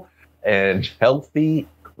Smell and Healthy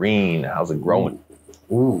Green. How's it growing?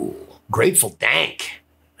 Ooh, Grateful Dank.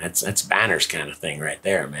 That's Banner's kind of thing right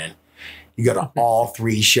there, man. You go to all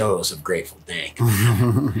 3 shows of Grateful Dank.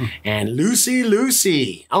 And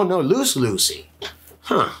Lucy. Oh no, Loose Lucy.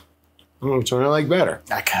 Huh. I don't know which one I like better.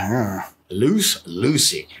 I can't. Loose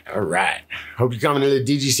Lucy. All right. Hope you're coming to the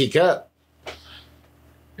DGC Cup.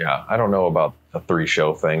 Yeah, I don't know about the 3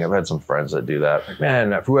 show thing. I've had some friends that do that. Like,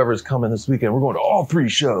 man, if whoever's coming this weekend, we're going to all 3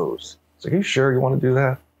 shows. It's like, are you sure you want to do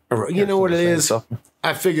that? You know what it is? Stuff.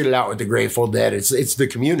 I figured it out with the Grateful Dead. It's the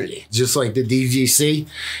community, just like the DGC.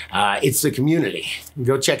 It's the community.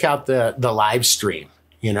 Go check out the live stream,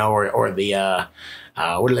 you know, or the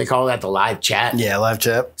what do they call that? The live chat. Yeah, live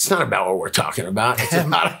chat. It's not about what we're talking about.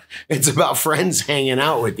 It's about friends hanging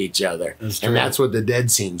out with each other, and that's what the Dead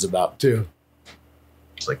scene's about too.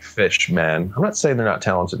 It's like Fish, man. I'm not saying they're not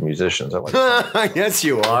talented musicians. I like yes,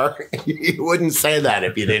 you are. You wouldn't say that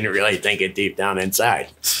if you didn't really think it deep down inside.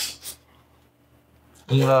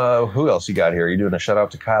 Who else you got here? You doing a shout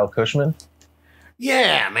out to Kyle Cushman?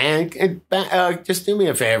 Yeah, man. Just do me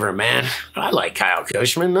a favor, man. I like Kyle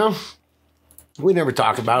Cushman, though. We never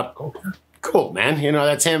talked about it. Cool, man. You know,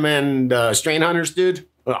 that's him and Strain Hunters, dude.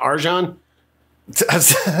 Arjan. I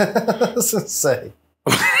was going to say.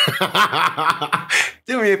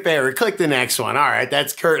 Do me a favor, click the next one. All right,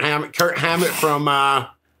 that's Kurt Hammett from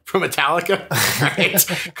Metallica.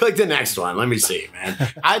 Right. Click the next one. Let me see, man.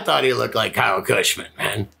 I thought he looked like Kyle Cushman,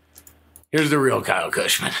 man. Here's the real Kyle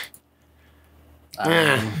Cushman.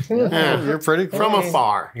 You're pretty cool. From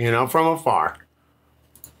afar, you know, from afar.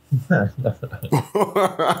 I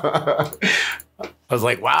was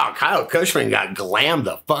like, wow, Kyle Cushman got glammed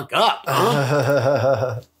the fuck up,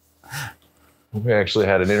 huh? We actually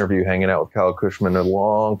had an interview hanging out with Kyle Cushman a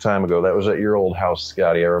long time ago. That was at your old house,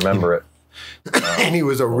 Scotty. I remember it. And he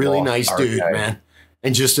was a really nice dude, man.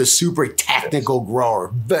 And just a super technical grower.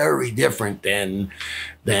 Very different than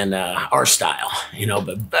our style, you know,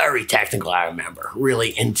 but very technical, I remember.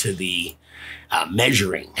 Really into the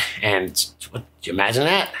measuring. And do you imagine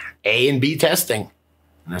that? A and B testing.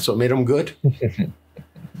 And that's what made them good.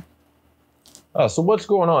 So what's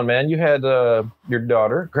going on, man? You had your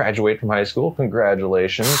daughter graduate from high school.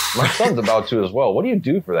 Congratulations. My son's about to as well. What do you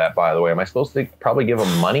do for that, by the way? Am I supposed to probably give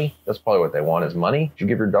them money? That's probably what they want is money. Did you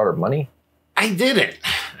give your daughter money? I didn't.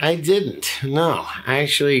 No, I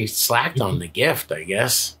actually slacked on the gift, I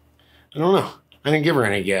guess. I don't know. I didn't give her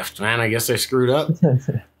any gift, man. I guess I screwed up.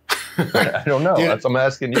 I don't know. That's I'm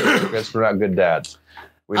asking you. I guess we're not good dads.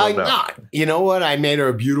 We don't know. You know what? I made her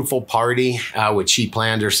a beautiful party, which she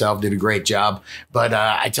planned herself, did a great job. But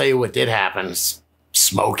I tell you what did happen.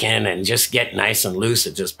 Smoking and just getting nice and loose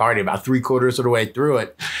at this party. About 3/4 of the way through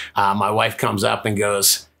it, my wife comes up and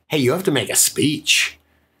goes, "Hey, you have to make a speech."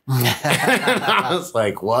 And I was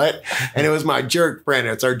like, "What?" And it was my jerk friend.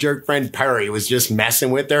 It's our jerk friend Perry was just messing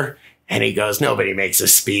with her. And he goes, "Nobody makes a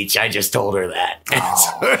speech. I just told her that." And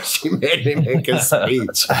so she made me make a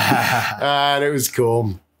speech. And it was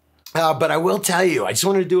cool. But I will tell you, I just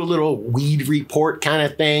wanted to do a little weed report kind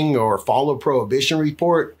of thing or follow prohibition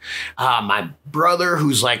report. My brother,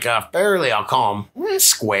 who's like a fairly, I'll call him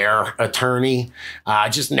square attorney,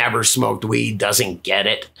 just never smoked weed, doesn't get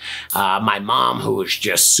it. My mom, who is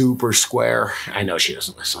just super square. I know she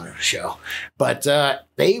doesn't listen to the show, but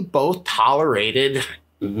they both tolerated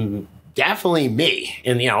definitely me.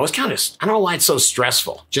 And, it was kind of, I don't know why it's so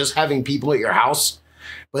stressful, just having people at your house.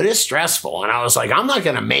 But it's stressful. And I was like, I'm not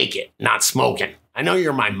going to make it not smoking. I know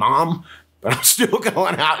you're my mom, but I'm still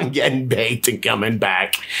going out and getting baked and coming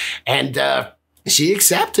back. And she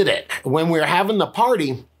accepted it. When we were having the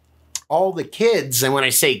party, all the kids, and when I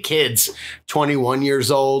say kids, 21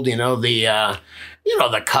 years old, the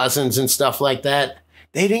cousins and stuff like that,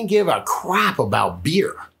 they didn't give a crap about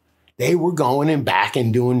beer. They were going in back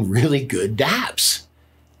and doing really good dabs.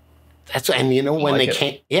 That's when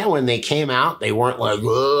when they came out, they weren't like,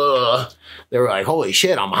 ugh. They were like, holy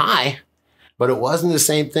shit, I'm high. But it wasn't the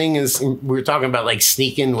same thing as we were talking about, like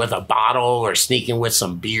sneaking with a bottle or sneaking with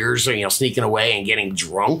some beers or, sneaking away and getting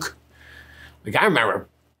drunk. Like I remember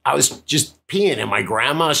I was just peeing in my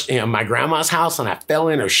grandma's house and I fell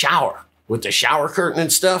in her shower with the shower curtain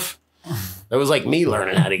and stuff. That was like me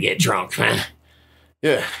learning how to get drunk, man.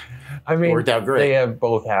 Yeah. I mean, worked out great. They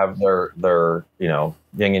both have their yin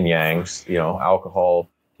and yangs. Alcohol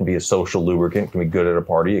can be a social lubricant, can be good at a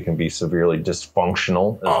party. It can be severely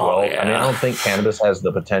dysfunctional as well. Yeah. I mean, I don't think cannabis has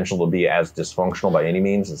the potential to be as dysfunctional by any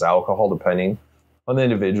means as alcohol, depending on the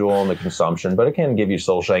individual and the consumption. But it can give you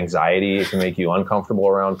social anxiety. It can make you uncomfortable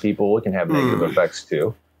around people. It can have negative effects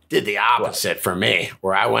too. Did the opposite for me,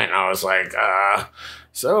 where I went and I was like,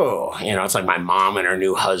 it's like my mom and her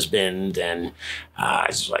new husband. And I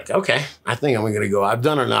was like, okay, I think I'm going to go. I've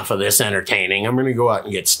done enough of this entertaining. I'm going to go out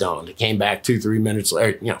and get stoned. It came back 2-3 minutes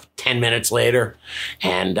later, 10 minutes later.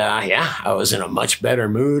 And I was in a much better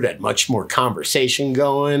mood, had much more conversation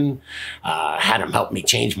going. Had him help me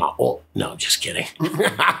change my no, just kidding.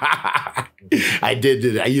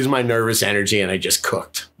 I used my nervous energy and I just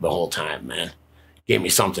cooked the whole time, man. Gave me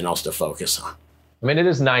something else to focus on. I mean, it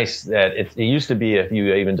is nice that it used to be if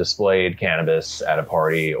you even displayed cannabis at a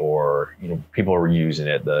party or, people were using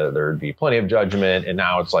it, there'd be plenty of judgment. And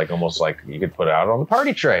now it's like almost like you could put it out on the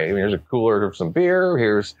party tray. I mean, here's a cooler of some beer.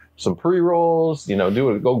 Here's some pre-rolls,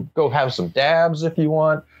 go have some dabs if you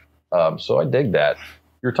want. So I dig that.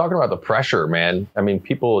 You're talking about the pressure, man. I mean,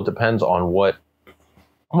 it depends on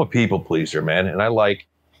I'm a people pleaser, man. And I like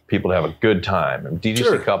people to have a good time. And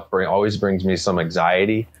DGC Cup always brings me some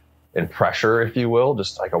anxiety and pressure, if you will.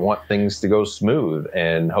 Just like I want things to go smooth,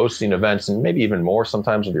 and hosting events, and maybe even more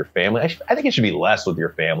sometimes with your family. I think it should be less with your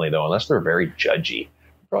family though, unless they're very judgy.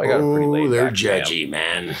 Probably got a pretty laid back they're judgy,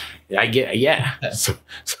 man. I get So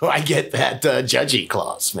I get that judgy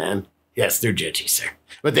clause, man. Yes, they're judgy, sir.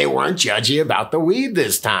 But they weren't judgy about the weed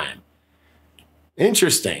this time.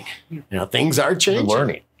 Interesting. Things are changing. We're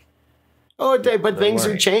learning. But things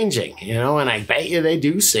are changing, and I bet you they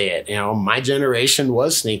do see it. My generation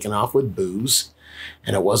was sneaking off with booze,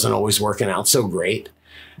 and it wasn't always working out so great.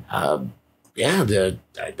 There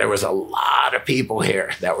was a lot of people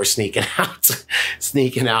here that were sneaking out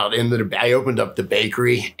I opened up the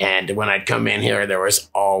bakery, and when I'd come in here, there was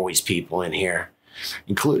always people in here,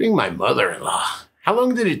 including my mother-in-law. How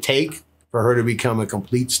long did it take for her to become a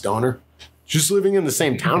complete stoner? Just living in the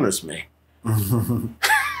same town as me.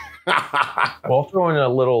 Well, throw in a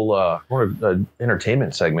little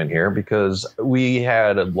entertainment segment here, because we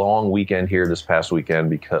had a long weekend here this past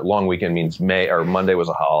weekend. Because long weekend means Monday was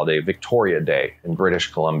a holiday, Victoria Day in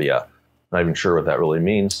British Columbia. Not even sure what that really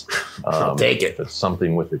means. I'll take it. If it's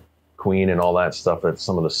something with the Queen and all that stuff, that's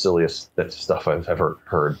some of the silliest stuff I've ever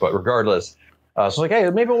heard. But regardless, So like, hey,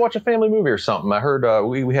 maybe we'll watch a family movie or something. I heard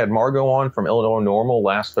we had Margot on from Illinois Normal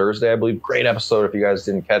last Thursday, I believe. Great episode if you guys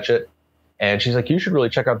didn't catch it. And she's like, you should really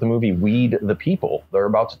check out the movie Weed the People. They're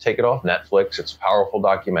about to take it off Netflix. It's a powerful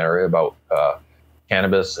documentary about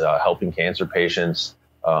cannabis helping cancer patients.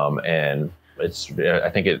 And I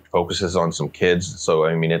think it focuses on some kids. So,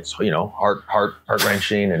 I mean, it's, heart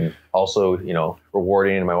wrenching and also,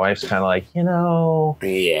 rewarding. And my wife's kind of like,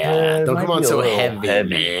 yeah, don't come on so heavy,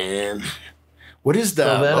 man. What is the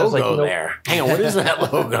logo there? Hang on, what is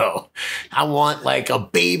that logo? I want like a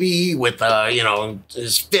baby with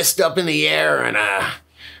his fist up in the air and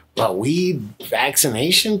a weed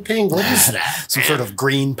vaccination thing. What is that? Some sort of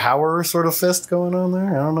green power sort of fist going on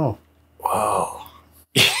there. I don't know. Whoa.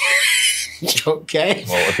 Okay.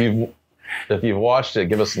 Well, if you've watched it,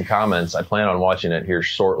 give us some comments. I plan on watching it here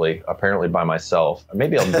shortly, apparently by myself.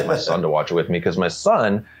 Maybe I'll get my son to watch it with me because my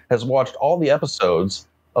son has watched all the episodes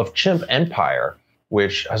of Chimp Empire,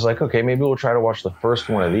 which I was like, okay, maybe we'll try to watch the first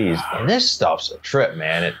one of these. And this stuff's a trip,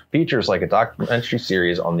 man. It features like a documentary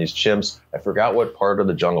series on these chimps. I forgot what part of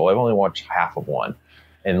the jungle. I've only watched half of one.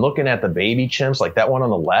 And looking at the baby chimps, like that one on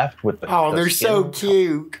the left with the they're so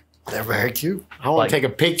cute. They're very cute. I want to take a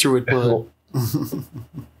picture with one.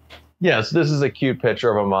 Yes, this is a cute picture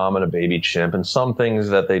of a mom and a baby chimp, and some things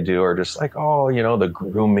that they do are just like, the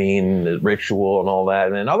grooming, the ritual and all that.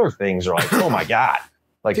 And then other things are like, oh my God.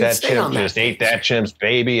 Like Dude, that chimp just ate that chimp's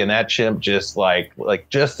baby, and that chimp just like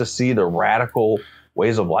just to see the radical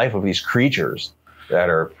ways of life of these creatures that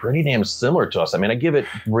are pretty damn similar to us. I mean, I give it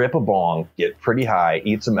rip a bong, get pretty high,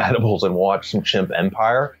 eat some edibles, and watch some Chimp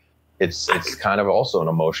Empire. It's kind of also an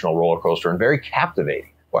emotional roller coaster and very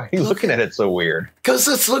captivating. Why are you looking at it so weird? Because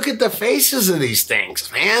let's look at the faces of these things,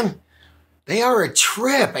 man. They are a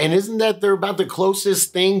trip. And isn't that they're about the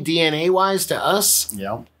closest thing DNA-wise to us?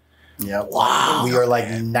 Yep. Yep. Wow. We are like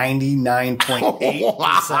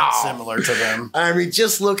 99.8% similar to them. I mean,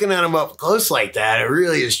 just looking at them up close like that, it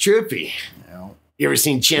really is trippy. You ever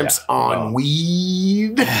seen chimps on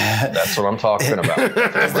weed? That's what I'm talking about.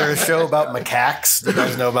 Is there a show about macaques? Do you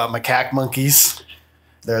guys know about macaque monkeys?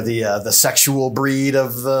 They're the sexual breed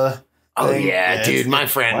of the thing. Yeah, dude. My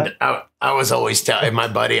friend, I was always telling my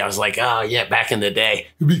buddy, I was like, oh, yeah, back in the day,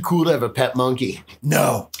 it'd be cool to have a pet monkey.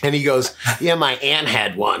 No. And he goes, yeah, my aunt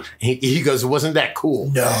had one. He goes, wasn't that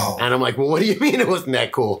cool? No. And I'm like, well, what do you mean it wasn't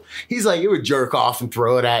that cool? He's like, it would jerk off and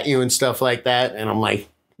throw it at you and stuff like that. And I'm like,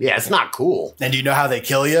 yeah, it's not cool. And do you know how they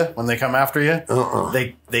kill you when they come after you?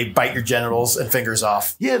 They bite your genitals and fingers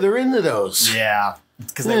off. Yeah, they're into those. Yeah.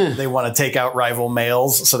 Because they want to take out rival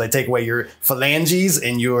males, so they take away your phalanges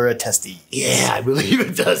and your testes. Yeah, I believe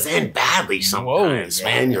it does end badly sometimes,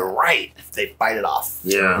 man. You're right. They bite it off.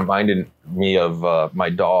 Yeah. It reminded me of my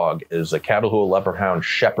dog is a Catahoula Leopardhound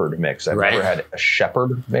Shepherd mix. I've never had a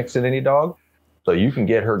Shepherd mix in any dog. So you can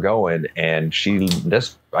get her going, and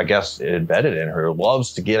I guess, embedded in her,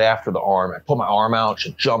 loves to get after the arm. I put my arm out,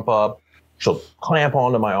 she'll jump up, she'll clamp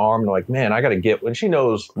onto my arm, and I'm like, man, I got to get, when she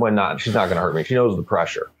knows she's not going to hurt me. She knows the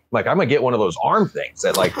pressure. I'm like, I'm going to get one of those arm things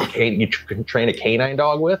that like you can train a canine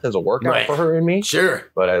dog with as a workout for her and me. Sure.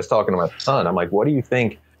 But I was talking to my son. I'm like, what do you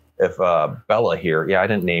think if Bella here, I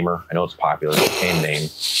didn't name her. I know it's popular. It's a tame name.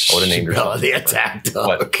 I would have named her Bella the attack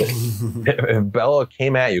dog. But if Bella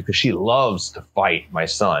came at you, because she loves to fight my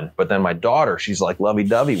son, but then my daughter, she's like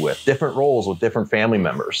lovey-dovey with different roles with different family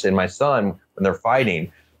members. And my son, when they're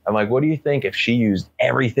fighting, I'm like, what do you think if she used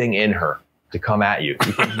everything in her to come at you?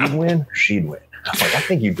 You think you'd win or she'd win? I'm like, I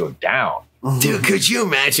think you'd go down. Dude, could you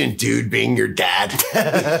imagine Dude being your dad?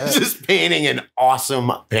 Just painting an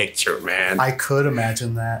awesome picture, man. I could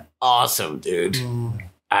imagine that. Awesome, dude.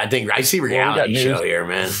 I think I see reality show here,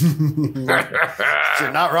 man.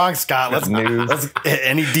 You're not wrong, Scott. Let's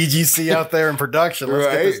any DGC out there in production.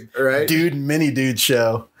 Let's get this Dude mini Dude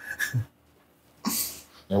show.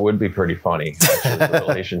 It would be pretty funny, actually, the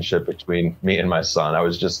relationship between me and my son. I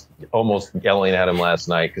was just almost yelling at him last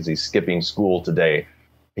night because he's skipping school today.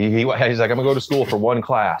 He's like, I'm going to go to school for one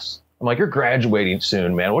class. I'm like, you're graduating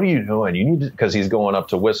soon, man. What are you doing? You need to, because he's going up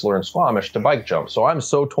to Whistler and Squamish to bike jump. So I'm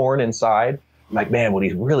so torn inside. I'm like, man, what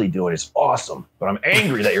he's really doing is awesome. But I'm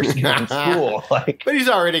angry that you're skipping school. But he's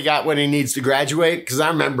already got what he needs to graduate. Because I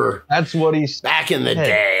remember that's what he's back in the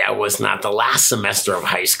day. I was not the last semester of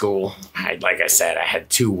high school. Like I said, I had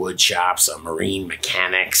 2 wood shops, a marine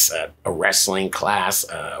mechanics, a wrestling class.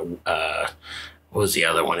 What was the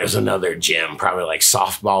other one? It was another gym, probably like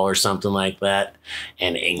softball or something like that,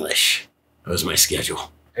 and English. That was my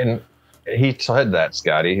schedule. And he said that,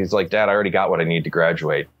 Scotty. He's like, Dad, I already got what I need to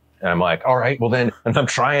graduate. And I'm like, all right, well then, and I'm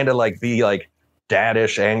trying to like be like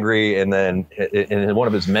daddish, angry. And then and one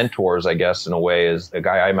of his mentors, I guess, in a way, is a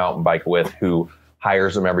guy I mountain bike with who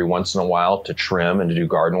hires him every once in a while to trim and to do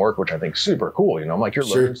garden work, which I think is super cool. You know, I'm like, you're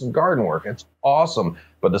learning some garden work. It's awesome.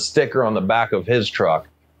 But the sticker on the back of his truck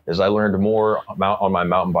is I learned more on my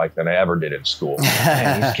mountain bike than I ever did in school.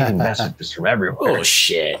 Man, he's getting messages from everywhere. Oh,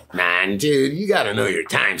 shit, man. Dude, you got to know your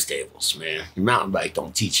times tables, man. Your mountain bike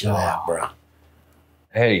don't teach you that, bro.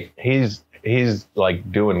 Hey, he's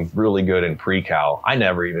like doing really good in pre-cal. I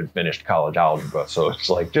never even finished college algebra, so it's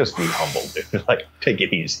like, just be humble, dude. Like, take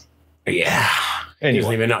it easy. Yeah.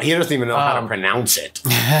 Anyway. He doesn't even know how to pronounce it.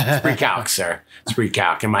 It's pre-calc, sir. It's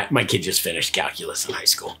pre-calc. And my kid just finished calculus in high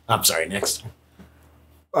school. I'm sorry, next.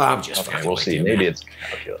 I'm just okay, we'll see. Maybe it's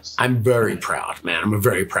calculus. I'm very proud, man. I'm a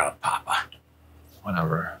very proud papa.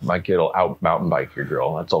 Whatever. My kid will out mountain bike your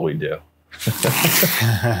girl. That's all we do.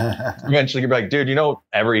 Eventually, you'll be like, dude, you know,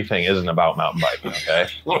 everything isn't about mountain biking, okay?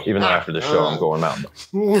 Even though after the show, I'm going mountain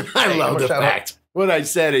biking. I love the fact. What I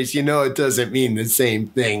said is, you know, it doesn't mean the same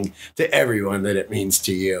thing to everyone that it means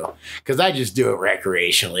to you. Because I just do it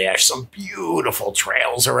recreationally. There's some beautiful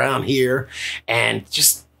trails around here. And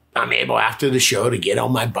just, I'm able after the show to get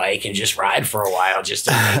on my bike and just ride for a while just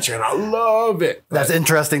in nature. And I love it. That's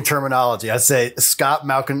interesting terminology. I'd say Scott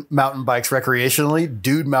mountain bikes recreationally,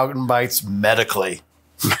 Dude mountain bikes medically.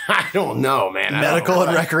 I don't know, man. Medical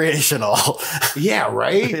and recreational. Yeah,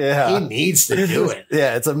 right? Yeah. He needs to do it.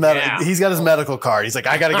 Yeah, it's a He's got his medical card. He's like,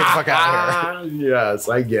 I got to get the fuck out of here. Yes,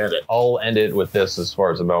 I get it. I'll end it with this as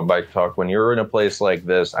far as the mountain bike talk. When you're in a place like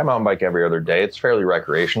this, I mountain bike every other day. It's fairly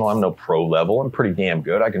recreational. I'm no pro level. I'm pretty damn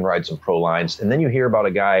good. I can ride some pro lines. And then you hear about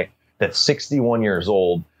a guy that's 61 years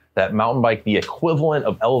old that mountain bike, the equivalent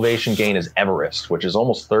of elevation gain is Everest, which is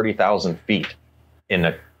almost 30,000 feet in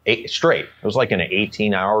a straight. It was like in an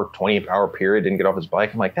 18-hour, 20-hour period, didn't get off his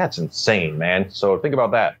bike. I'm like, that's insane, man. So think about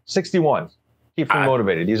that. 61. Keep me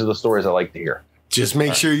motivated. These are the stories I like to hear. Just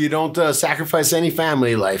make sure you don't sacrifice any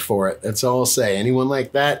family life for it. That's all I'll say. Anyone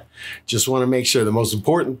like that, just want to make sure the most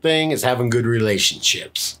important thing is having good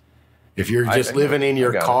relationships. If you're just living in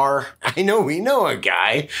your car, we know a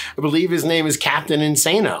guy. I believe his name is Captain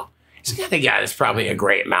Insano. He's the kind of guy that's probably a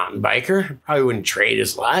great mountain biker. Probably wouldn't trade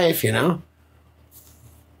his life, you know?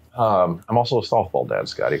 I'm also a softball dad,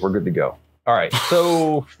 Scotty. We're good to go. All right.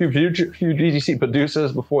 So a few GTC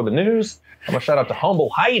producers before the news. I'm going to shout out to Humble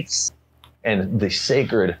Heights and the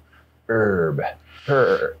sacred herb.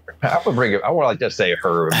 I'm gonna bring it. I want to like to say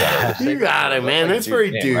herb. You got it, man. That's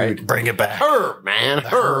very dude. Right? Bring it back. Herb, man.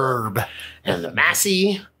 Herb. And the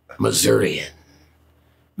Massey Missourian.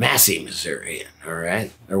 Massey Missourian. All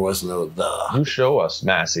right. There was no the. You show us,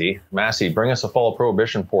 Massey. Massey, bring us a fall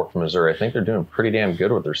prohibition port from Missouri. I think they're doing pretty damn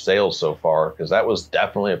good with their sales so far because that was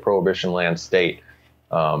definitely a prohibition land state.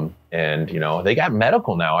 And, you know, they got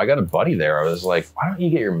medical now. I got a buddy there. I was like, why don't you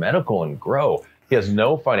get your medical and grow? He has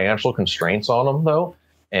no financial constraints on him, though.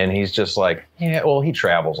 And he's just like, yeah, well, he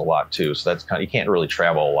travels a lot, too. So that's kind of, you can't really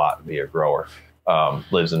travel a lot to be a grower.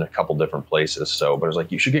 Lives in a couple different places. So, but it's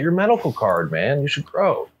like, you should get your medical card, man. You should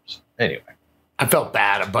grow. So, anyway. I felt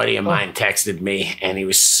bad. A buddy of mine texted me and he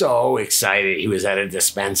was so excited. He was at a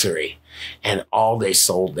dispensary and all they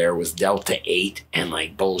sold there was Delta 8 and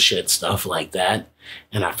like bullshit stuff like that.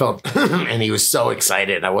 And I felt, and he was so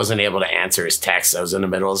excited. I wasn't able to answer his text. I was in the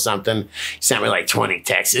middle of something. He sent me like 20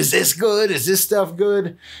 texts. Is this good? Is this stuff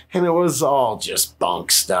good? And it was all just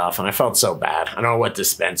bunk stuff. And I felt so bad. I don't know what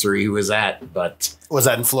dispensary he was at, but. Was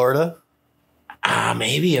that in Florida?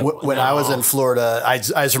 Maybe. When I was in Florida, I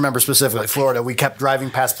just remember specifically Florida, we kept driving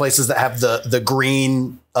past places that have the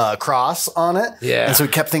green cross on it. Yeah. And so we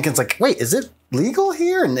kept thinking, it's like, wait, is it legal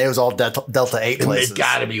here? And it was all Delta 8 places. It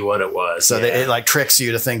got to be what it was. So it like tricks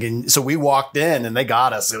you to thinking. So we walked in and they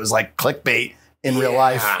got us. It was like clickbait in real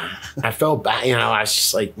life. I felt bad. You know, I was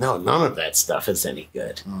just like, no, none of that stuff is any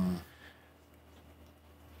good.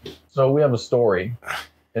 So we have a story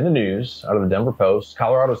in the news out of the Denver Post.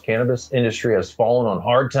 Colorado's cannabis industry has fallen on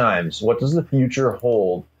hard times. What does the future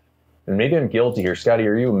hold? And maybe I'm guilty here. Scotty,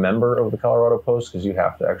 are you a member of the Colorado Post? Because you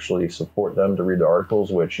have to actually support them to read the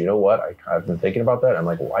articles, which, you know what? I've been thinking about that. I'm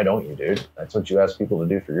like, why don't you, dude? That's what you ask people to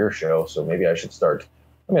do for your show. So maybe I should start.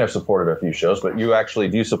 I mean, I've supported a few shows, but do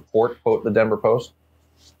you support, quote, the Denver Post?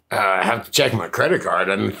 I have to check my credit card.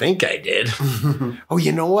 I didn't think I did. Oh,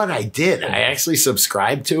 you know what? I did. I actually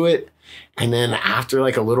subscribed to it. And then after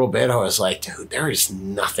like a little bit, I was like, dude, there is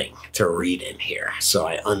nothing to read in here. So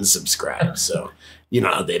I unsubscribed. So, you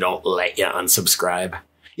know, they don't let you unsubscribe.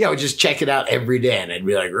 Yeah, I would just check it out every day. And I'd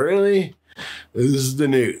be like, really? This is the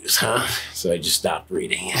news, huh? So I just stopped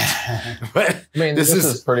reading it. But I mean, this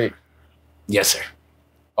is pretty. Yes, sir.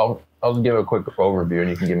 I'll give a quick overview and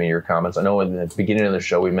you can give me your comments. I know in the beginning of the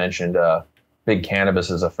show we mentioned big cannabis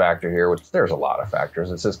is a factor here, which there's a lot of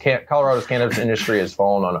factors. It says Colorado's cannabis industry has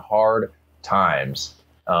fallen on hard times.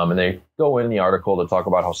 And they go in the article to talk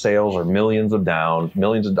about how sales are millions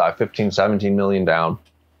of 15, 17 million down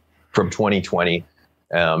from 2020.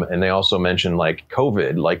 And they also mentioned like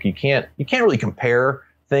COVID, like you can't really compare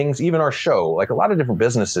things. Even our show, like a lot of different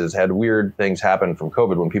businesses had weird things happen from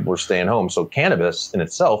COVID when people were staying home. So cannabis in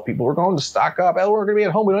itself, people were going to stock up. Oh, we're going to be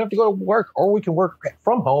at home. We don't have to go to work, or we can work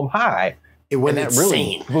from home. It went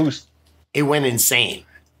insane. It went insane.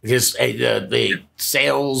 Just the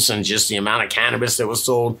sales and just the amount of cannabis that was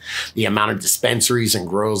sold, the amount of dispensaries and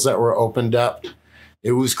grows that were opened up.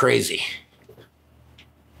 It was crazy.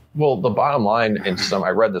 Well, the bottom line, I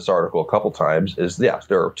read this article a couple times, is yes,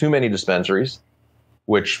 there are too many dispensaries,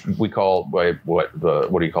 which we call what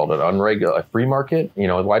do you call it? A free market. You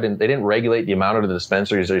know, they didn't regulate the amount of the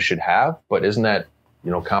dispensaries they should have, but isn't that, you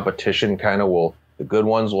know, competition kind of the good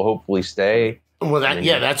ones will hopefully stay. Well,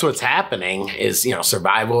 that's what's happening is, you know,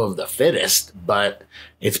 survival of the fittest, but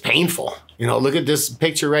it's painful. You know, look at this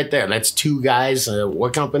picture right there. That's two guys.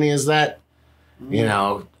 What company is that? You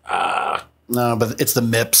know, no, but it's the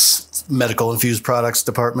MIPS, Medical Infused Products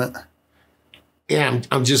Department. Yeah,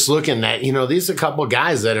 I'm just looking at, you know, these are a couple of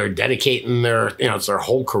guys that are dedicating their, you know, it's their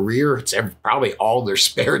whole career. It's probably all their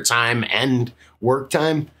spare time and work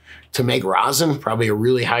time to make rosin, probably a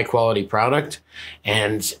really high quality product.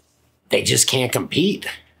 And they just can't compete.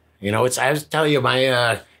 You know, I was telling you,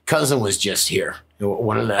 my cousin was just here,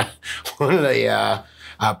 one of the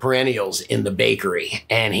perennials in the bakery,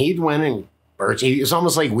 and he'd went and it was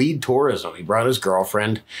almost like weed tourism. He brought his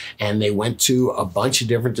girlfriend, and they went to a bunch of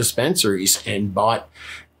different dispensaries and bought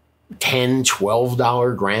 $10,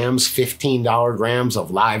 $12 grams, $15 grams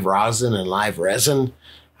of live rosin and live resin.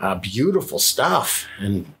 Beautiful stuff,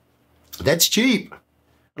 and that's cheap. I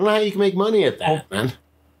don't know how you can make money at that, man.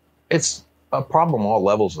 It's a problem all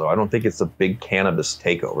levels, though. I don't think it's a big cannabis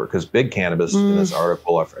takeover, because big cannabis in this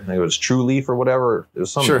article, I think it was True Leaf or whatever, it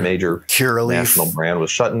was some major national brand,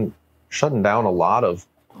 was shutting down a lot of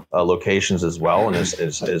locations as well, and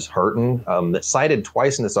is hurting. That cited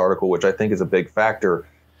twice in this article, which I think is a big factor,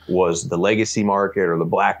 was the legacy market or the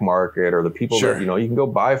black market or the people that, you know, you can go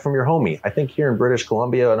buy from your homie. I think here in British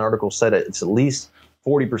Columbia, an article said it's at least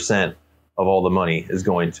 40% of all the money is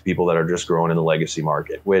going to people that are just growing in the legacy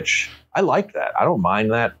market, which I like that. I don't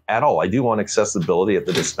mind that at all. I do want accessibility at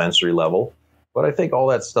the dispensary level, but I think all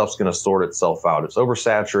that stuff's going to sort itself out. It's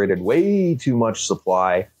oversaturated, way too much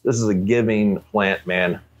supply. This is a giving plant,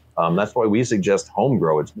 man. That's why we suggest home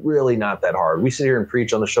grow. It's really not that hard. We sit here and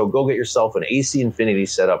preach on the show, go get yourself an AC Infinity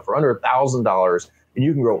setup for under $1,000, and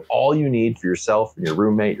you can grow all you need for yourself and your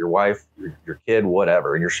roommate, your wife, your kid,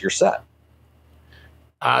 whatever, and you're set.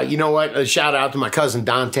 You know what? A shout out to my cousin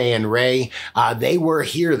Dante and Ray. They were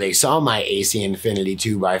here. They saw my AC Infinity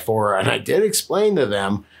 2x4, and I did explain to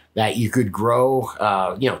them that you could grow,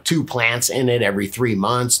 2 plants in it every 3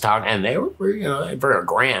 months. And they were, you know, for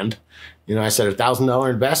 $1,000. You know, I said $1,000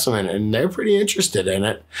 investment, and they're pretty interested in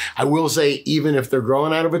it. I will say, even if they're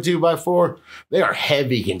growing out of a 2x4, they are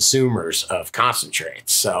heavy consumers of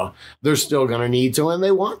concentrates. So they're still going to need to, and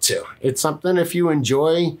they want to. It's something, if you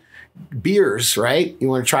enjoy beers, right? You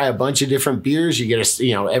want to try a bunch of different beers. You get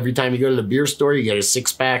every time you go to the beer store, you get a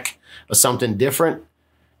 6-pack of something different.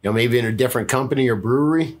 You know, maybe in a different company or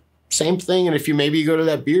brewery. Same thing. And if you go to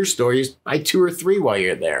that beer store, you buy 2 or 3 while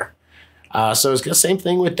you're there. So it's the same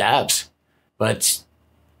thing with dabs. But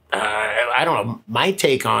I don't know. My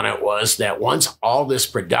take on it was that once all this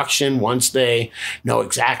production, once they know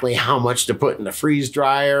exactly how much to put in the freeze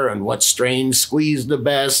dryer and what strains squeeze the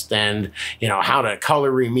best, and, you know, how to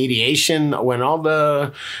color remediation, when all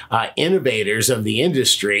the innovators of the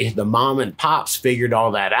industry, the mom and pops, figured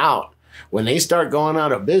all that out, when they start going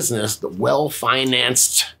out of business, the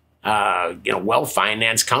well-financed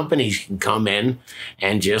companies can come in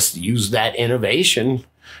and just use that innovation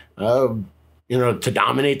to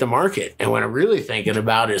dominate the market. And what I'm really thinking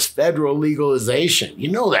about is federal legalization. You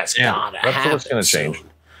know, that's gotta happen. That's what's going to change.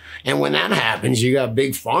 And when that happens, you got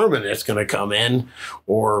big pharma that's going to come in,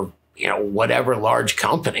 or, you know, whatever large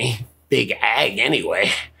company, big ag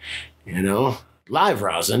anyway, you know. Live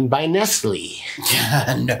rosin by Nestle.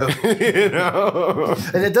 Yeah, no. You know?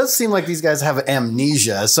 And it does seem like these guys have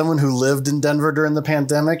amnesia. As someone who lived in Denver during the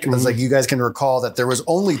pandemic, it's like you guys can recall that there was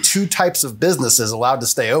only 2 types of businesses allowed to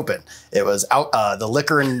stay open. It was the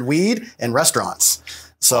liquor and weed and restaurants.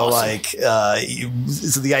 So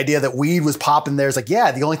so the idea that weed was popping there is like,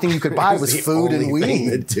 yeah, the only thing you could buy was food and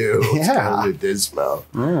weed. Totally did smell.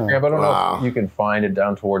 Yeah, but I don't know if you can find it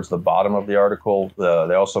down towards the bottom of the article.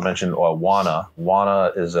 They also mentioned Wana.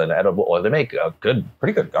 Wana is an edible. They make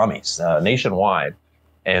pretty good gummies nationwide.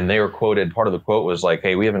 And they were quoted. Part of the quote was like,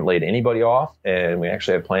 "Hey, we haven't laid anybody off, and we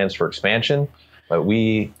actually have plans for expansion. But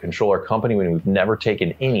we control our company when we've never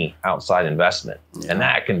taken any outside investment, and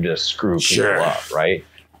that can just screw people up, right?"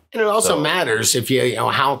 And it also matters if you know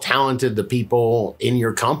how talented the people in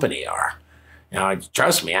your company are. Now,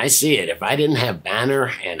 trust me, I see it. If I didn't have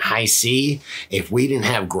Banner and High C, if we didn't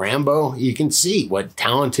have Grambo, you can see what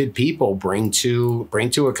talented people bring to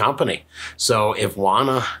a company. So if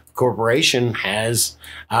Wana Corporation has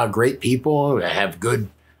great people that have good,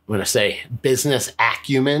 I'm going to say, business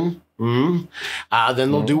acumen, then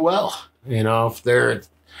they'll do well. You know, if they're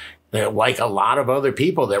like a lot of other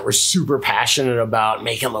people that were super passionate about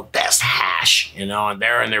making the best hash, you know, and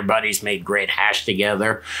their buddies made great hash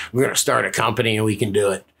together. We're going to start a company and we can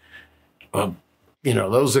do it. Well, you know,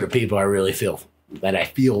 those are the people I really feel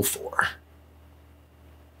for.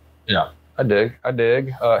 Yeah, I dig.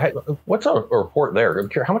 Hey, what's a report there? I'm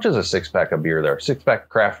curious, how much is a 6-pack of beer there? 6-pack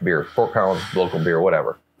craft beer, 4-pound local beer,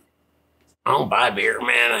 whatever. I don't buy beer,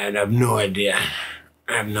 man. I have no idea.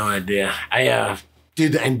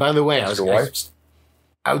 Dude, and by the way,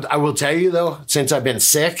 I will tell you though, since I've been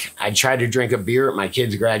sick, I tried to drink a beer at my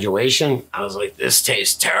kid's graduation. I was like, this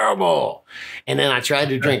tastes terrible. And then I tried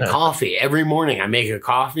to drink coffee. Every morning I make a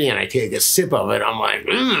coffee and I take a sip of it. I'm like,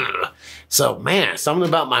 So, man, something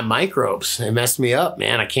about my microbes, it messed me up,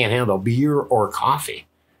 man. I can't handle beer or coffee.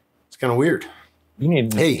 It's kind of weird. You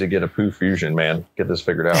need to get a Poo Fusion, man. Get this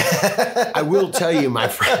figured out. I will tell you, my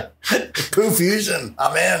friend. Poo Fusion,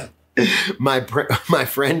 I'm in. My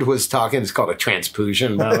friend was talking. It's called a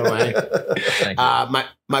transfusion, by the way.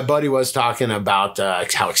 My buddy was talking about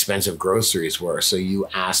how expensive groceries were. So you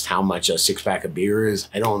asked how much a 6-pack of beer is.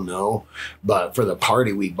 I don't know, but for the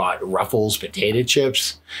party we bought Ruffles potato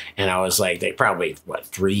chips, and I was like, they probably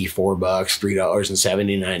 $3-4,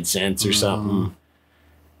 $3.79 or something.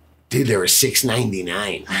 Dude, they were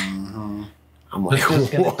 $6.99. I'm like,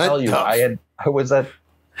 what? Tell you, I was at.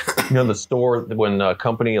 The store when a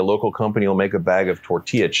local company will make a bag of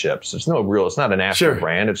tortilla chips. It's not a national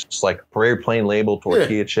brand. It's just like very plain label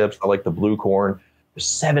tortilla chips. I like the blue corn. It's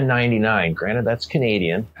 $7.99. Granted, that's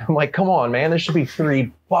Canadian. I'm like, come on, man. This should be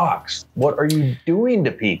 $3. What are you doing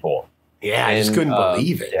to people? Yeah, I just couldn't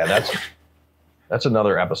believe it. Yeah, that's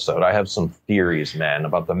another episode. I have some theories, man,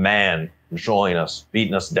 about the man enjoying us,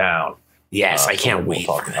 beating us down. Yes, I can't wait.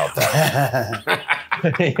 We'll talk about that.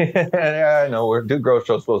 Yeah, I know. DudeGrows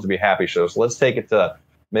show is supposed to be a happy show, so let's take it to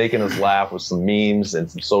making us laugh with some memes and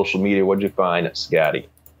some social media. What'd you find, Scotty?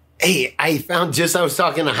 Hey, I was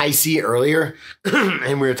talking to High C earlier,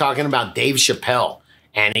 and we were talking about Dave Chappelle,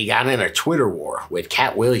 and he got in a Twitter war with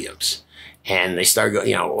Cat Williams. And they started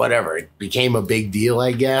going, whatever. It became a big deal,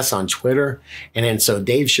 I guess, on Twitter. And then so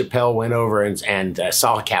Dave Chappelle went over and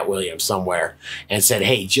saw Cat Williams somewhere and said,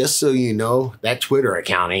 hey, just so you know, that Twitter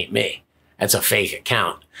account ain't me. That's a fake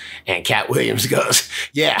account. And Cat Williams goes,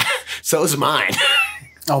 yeah, so's mine.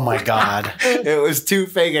 Oh, my God. It was 2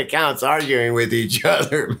 fake accounts arguing with each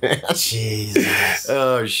other, man. Jesus.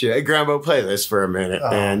 Oh, shit. Hey, Grandma, play this for a minute,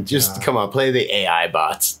 man. Just come on, play the AI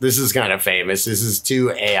bots. This is kind of famous. This is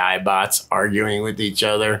 2 AI bots arguing with each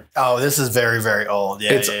other. Oh, this is very, very old.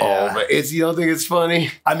 Yeah, it's old, but you don't think it's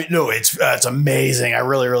funny? I mean, no, it's amazing. I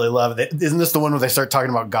really, really love it. Isn't this the one where they start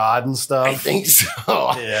talking about God and stuff? I think so.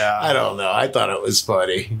 Yeah. I don't know. I thought it was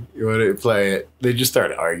funny. You want to play it? They just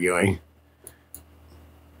started arguing.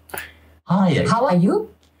 Hi. How are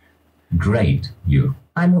you? Great. You?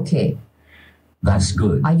 I'm okay. That's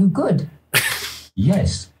good. Are you good?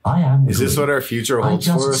 Yes, I am. Is this what our future holds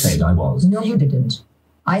for us? I just said I was. No, you didn't.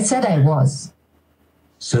 I said I was.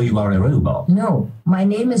 So you are a robot? No, my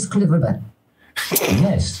name is Cliverbert.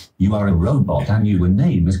 Yes, you are a robot and your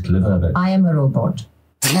name is Cliverbert. I am a robot.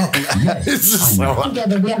 Yes, I know.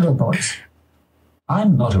 Together we are robots.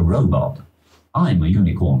 I'm not a robot. I'm a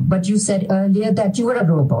unicorn. But you said earlier that you were a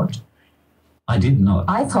robot. I did not.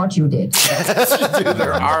 I thought you did. Dude,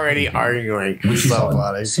 they're already arguing. Which is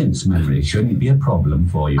odd, since memory shouldn't be a problem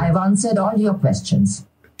for you. I've answered all your questions.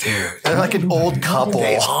 Dude, they're like an old couple.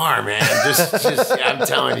 They are, man. Just I'm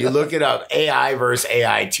telling you, look it up. AI versus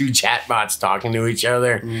AI, 2 chatbots talking to each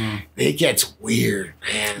other. It gets weird,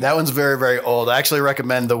 man. That one's very, very old. I actually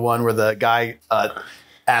recommend the one where the guy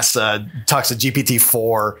talks to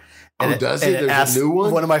GPT-4. And does and it? There's asks- a new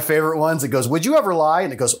one? One of my favorite ones. It goes, "Would you ever lie?"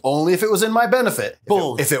 And it goes, "Only if it was in my benefit.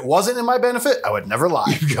 Bull. If it wasn't in my benefit, I would never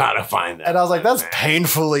lie." You gotta find that. And I was like, one, "That's man.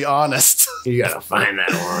 painfully honest." You gotta find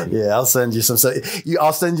that one. Yeah, I'll send you some stuff.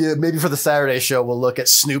 I'll send you maybe for the Saturday show. We'll look at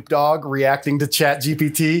Snoop Dogg reacting to Chat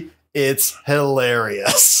GPT. It's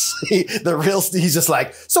hilarious. He's just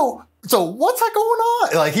like, so what's that going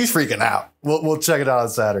on? Like he's freaking out. We'll check it out on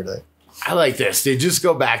Saturday. I like this. Dude, just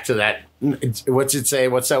go back to that. What's it say?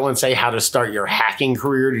 What's that one say? How to start your hacking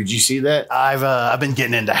career. Did you see that? I've been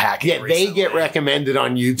getting into hacking. Yeah, recently. they get recommended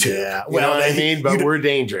on YouTube. Yeah, You know what I mean? But we're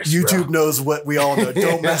dangerous. YouTube bro. knows what we all know.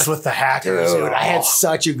 Don't mess with the hackers. Dude, y'all. I had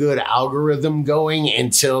such a good algorithm going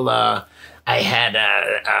until I had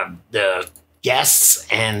the guests,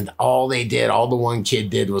 and all the one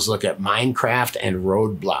kid did was look at Minecraft and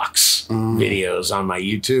Roadblocks videos on my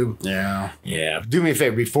YouTube. Yeah. Yeah. Do me a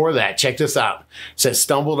favor. Before that, check this out. It says,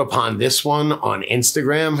 stumbled upon this one on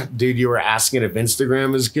Instagram. Dude, you were asking if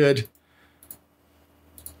Instagram is good.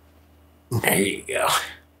 There you go.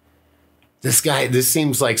 This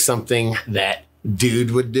seems like something that Dude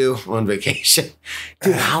would do on vacation.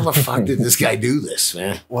 Dude, how the fuck did this guy do this,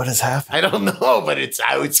 man? What has happened? I don't know, but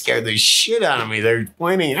I would scare the shit out of me. They're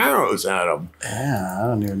pointing arrows at him. Yeah, I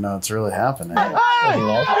don't even know what's really happening. They're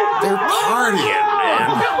partying, man.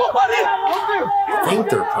 I think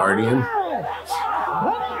they're partying.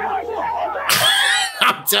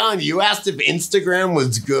 I'm telling you, you asked if Instagram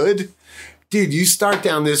was good. Dude, you start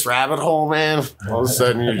down this rabbit hole, man. All of a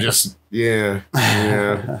sudden, you're just, yeah.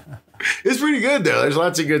 It's pretty good, though. There's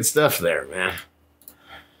lots of good stuff there, man.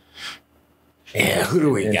 Yeah, who do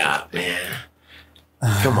we got, man?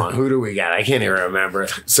 Come on, who do we got? I can't even remember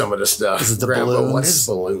some of the stuff. Is it the Grandpa, balloons? what is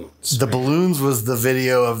balloons? The balloons was the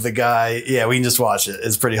video of the guy. Yeah, we can just watch it.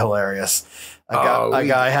 It's pretty hilarious. A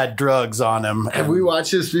guy had drugs on him. Have we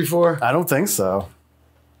watched this before? I don't think so.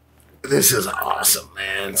 This is awesome,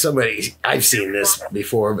 man. I've seen this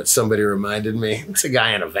before, but somebody reminded me. It's a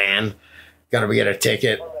guy in a van. Gonna get a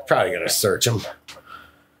ticket. Probably gonna search him.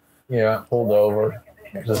 Yeah, pulled over.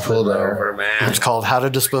 Just pulled over, man. It's called How to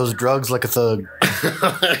Dispose Drugs Like a Thug.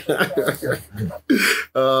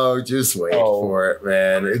 Oh, just wait for it,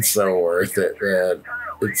 man. It's so worth it, man.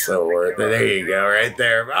 It's so worth it. There you go, right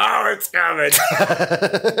there. Oh, it's coming.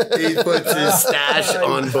 He puts his stash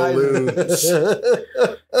on balloons.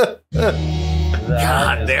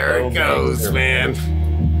 God, there it goes, man.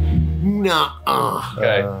 Nuh-uh.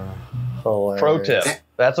 Okay. Pro tip.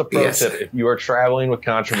 That's a pro Yes. tip. If you are traveling with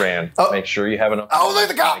contraband, make sure you have enough Oh, look,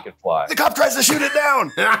 the to cop! make it fly. The cop tries to shoot it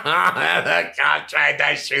down. The cop tried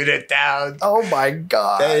to shoot it down. Oh my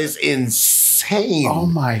God. That is insane. Oh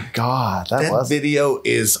my God. That video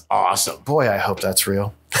is awesome. Boy, I hope that's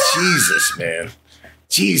real. Jesus, man.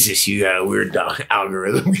 Jesus, you got a weird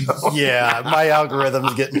algorithm going. Yeah, my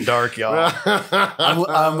algorithm's getting dark, y'all.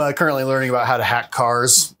 I'm currently learning about how to hack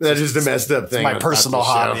cars. That is the messed up thing. My about personal the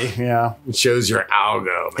show. hobby. Yeah. It shows your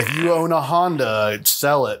algo, man. If you own a Honda,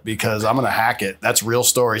 sell it because I'm going to hack it. That's real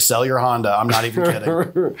story. Sell your Honda. I'm not even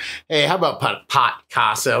kidding. Hey, how about Pot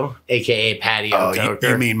Casso, a.k.a. Patio Oh, Toker?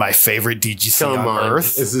 you mean my favorite DGC Come on on.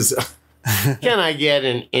 earth? This is... Can I get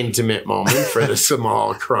an intimate moment for the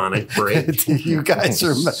small chronic break? Do you guys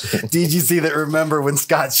remember? DGC that remember when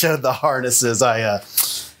Scott showed the harnesses? I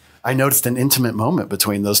noticed an intimate moment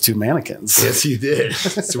between those two mannequins. Yes, you did.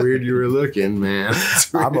 It's weird you were looking, man.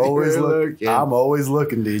 I'm always looking. I'm always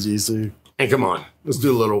looking, DGC. Hey, come on. Let's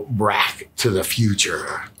do a little Back to the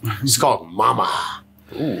Future. It's called Mama.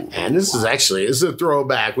 Ooh. And this is a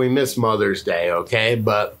throwback. We missed Mother's Day, okay?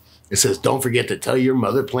 But it says, don't forget to tell your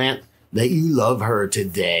mother plant that you love her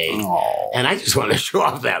today. Aww. And I just want to show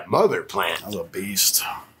off that mother plant. That's a beast.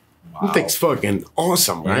 That thing's fucking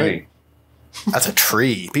awesome, right? That's a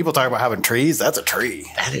tree. People talk about having trees. That's a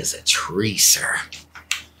tree. That is a tree, sir.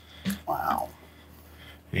 Wow.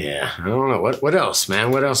 Yeah, I don't know. What else,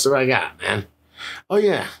 man? What else do I got, man? Oh,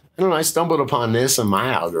 yeah. I don't know. I stumbled upon this in my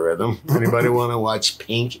algorithm. Anybody want to watch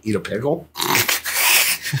Pink eat a pickle?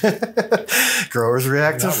 Growers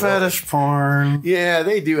react to fetish porn. Yeah,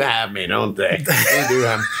 they do have me, don't they? They do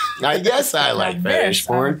have me. I guess I like fetish I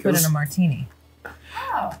porn. would put in a martini.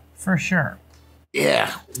 Oh, for sure.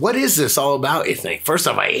 Yeah. What is this all about, you think? First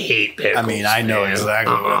off, I hate pickles. I mean, I know man.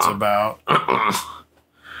 exactly what it's about.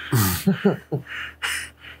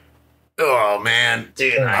 Oh, man.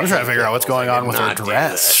 Dude, I'm trying to figure out what's going on with her not do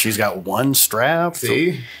dress. that. She's got one strap.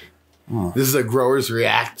 See? This is a growers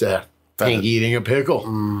react to Pink eating a pickle.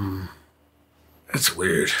 That's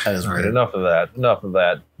weird. That is All right, weird. enough of that. Enough of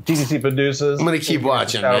that. TCC produces. I'm going to keep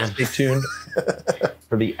watching, man. Stay tuned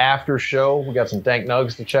for the after show. We got some dank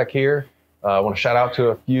nugs to check here. I want to shout out to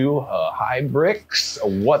a few High Bricks.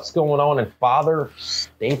 What's going on in Father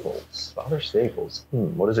Staples? Father Staples.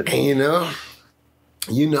 What is it? And you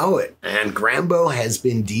know it. And Grambo has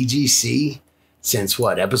been DGC since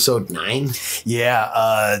what, episode 9?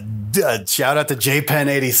 Yeah. Shout out to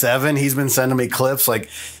JPen87. He's been sending me clips. Like,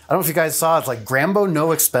 I don't know if you guys saw, it's like Grambo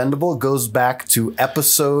No Expendable goes back to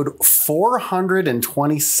episode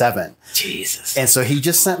 427. Jesus. And so he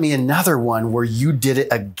just sent me another one where you did it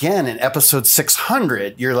again in episode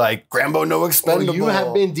 600. You're like, Grambo No Expendable. Oh, you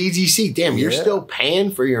have been DGC. Damn, you're still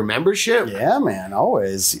paying for your membership? Yeah, man,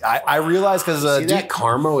 always. I realized because See that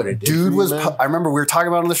karma what it did Dude for was, you, man? I remember we were talking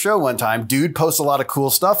about it on the show one time. Dude posts a lot of cool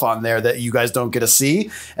stuff on there that you guys don't get to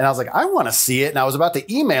see. And I was like, I want to see it. And I was about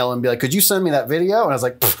to email and be like, could you send me that video? And I was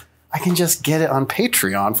like, I can just get it on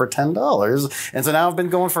Patreon for $10. And so now I've been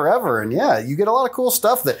going forever. And yeah, you get a lot of cool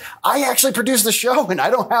stuff that I actually produce the show and I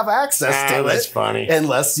don't have access to it. That's funny.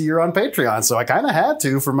 Unless you're on Patreon. So I kind of had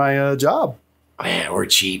to for my job. Man, we're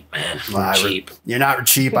cheap, man. We're cheap. You're not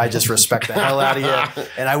cheap. I just respect the hell out of you.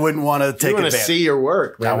 And I wouldn't want to take You want to advantage. see your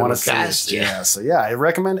work, man. I want to see it. Yeah. So yeah, I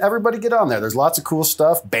recommend everybody get on there. There's lots of cool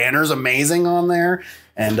stuff. Banner's amazing on there.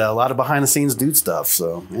 And a lot of behind the scenes dude stuff.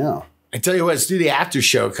 So yeah. I tell you what, let's do the after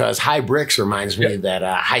show because High Bricks reminds me that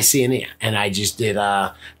High C and I just did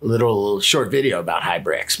a little short video about High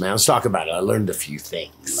Bricks, man. Let's talk about it. I learned a few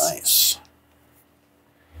things. Nice.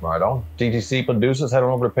 Right on. DGC producers, head on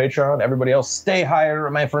over to Patreon. Everybody else, stay higher,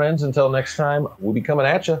 my friends. Until next time, we'll be coming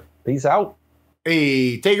at you. Peace out.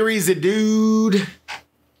 Hey, take it easy, dude.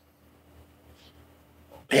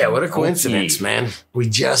 Yeah, what a coincidence, man. We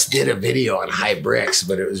just did a video on High Bricks,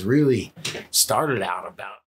 but it was really started out about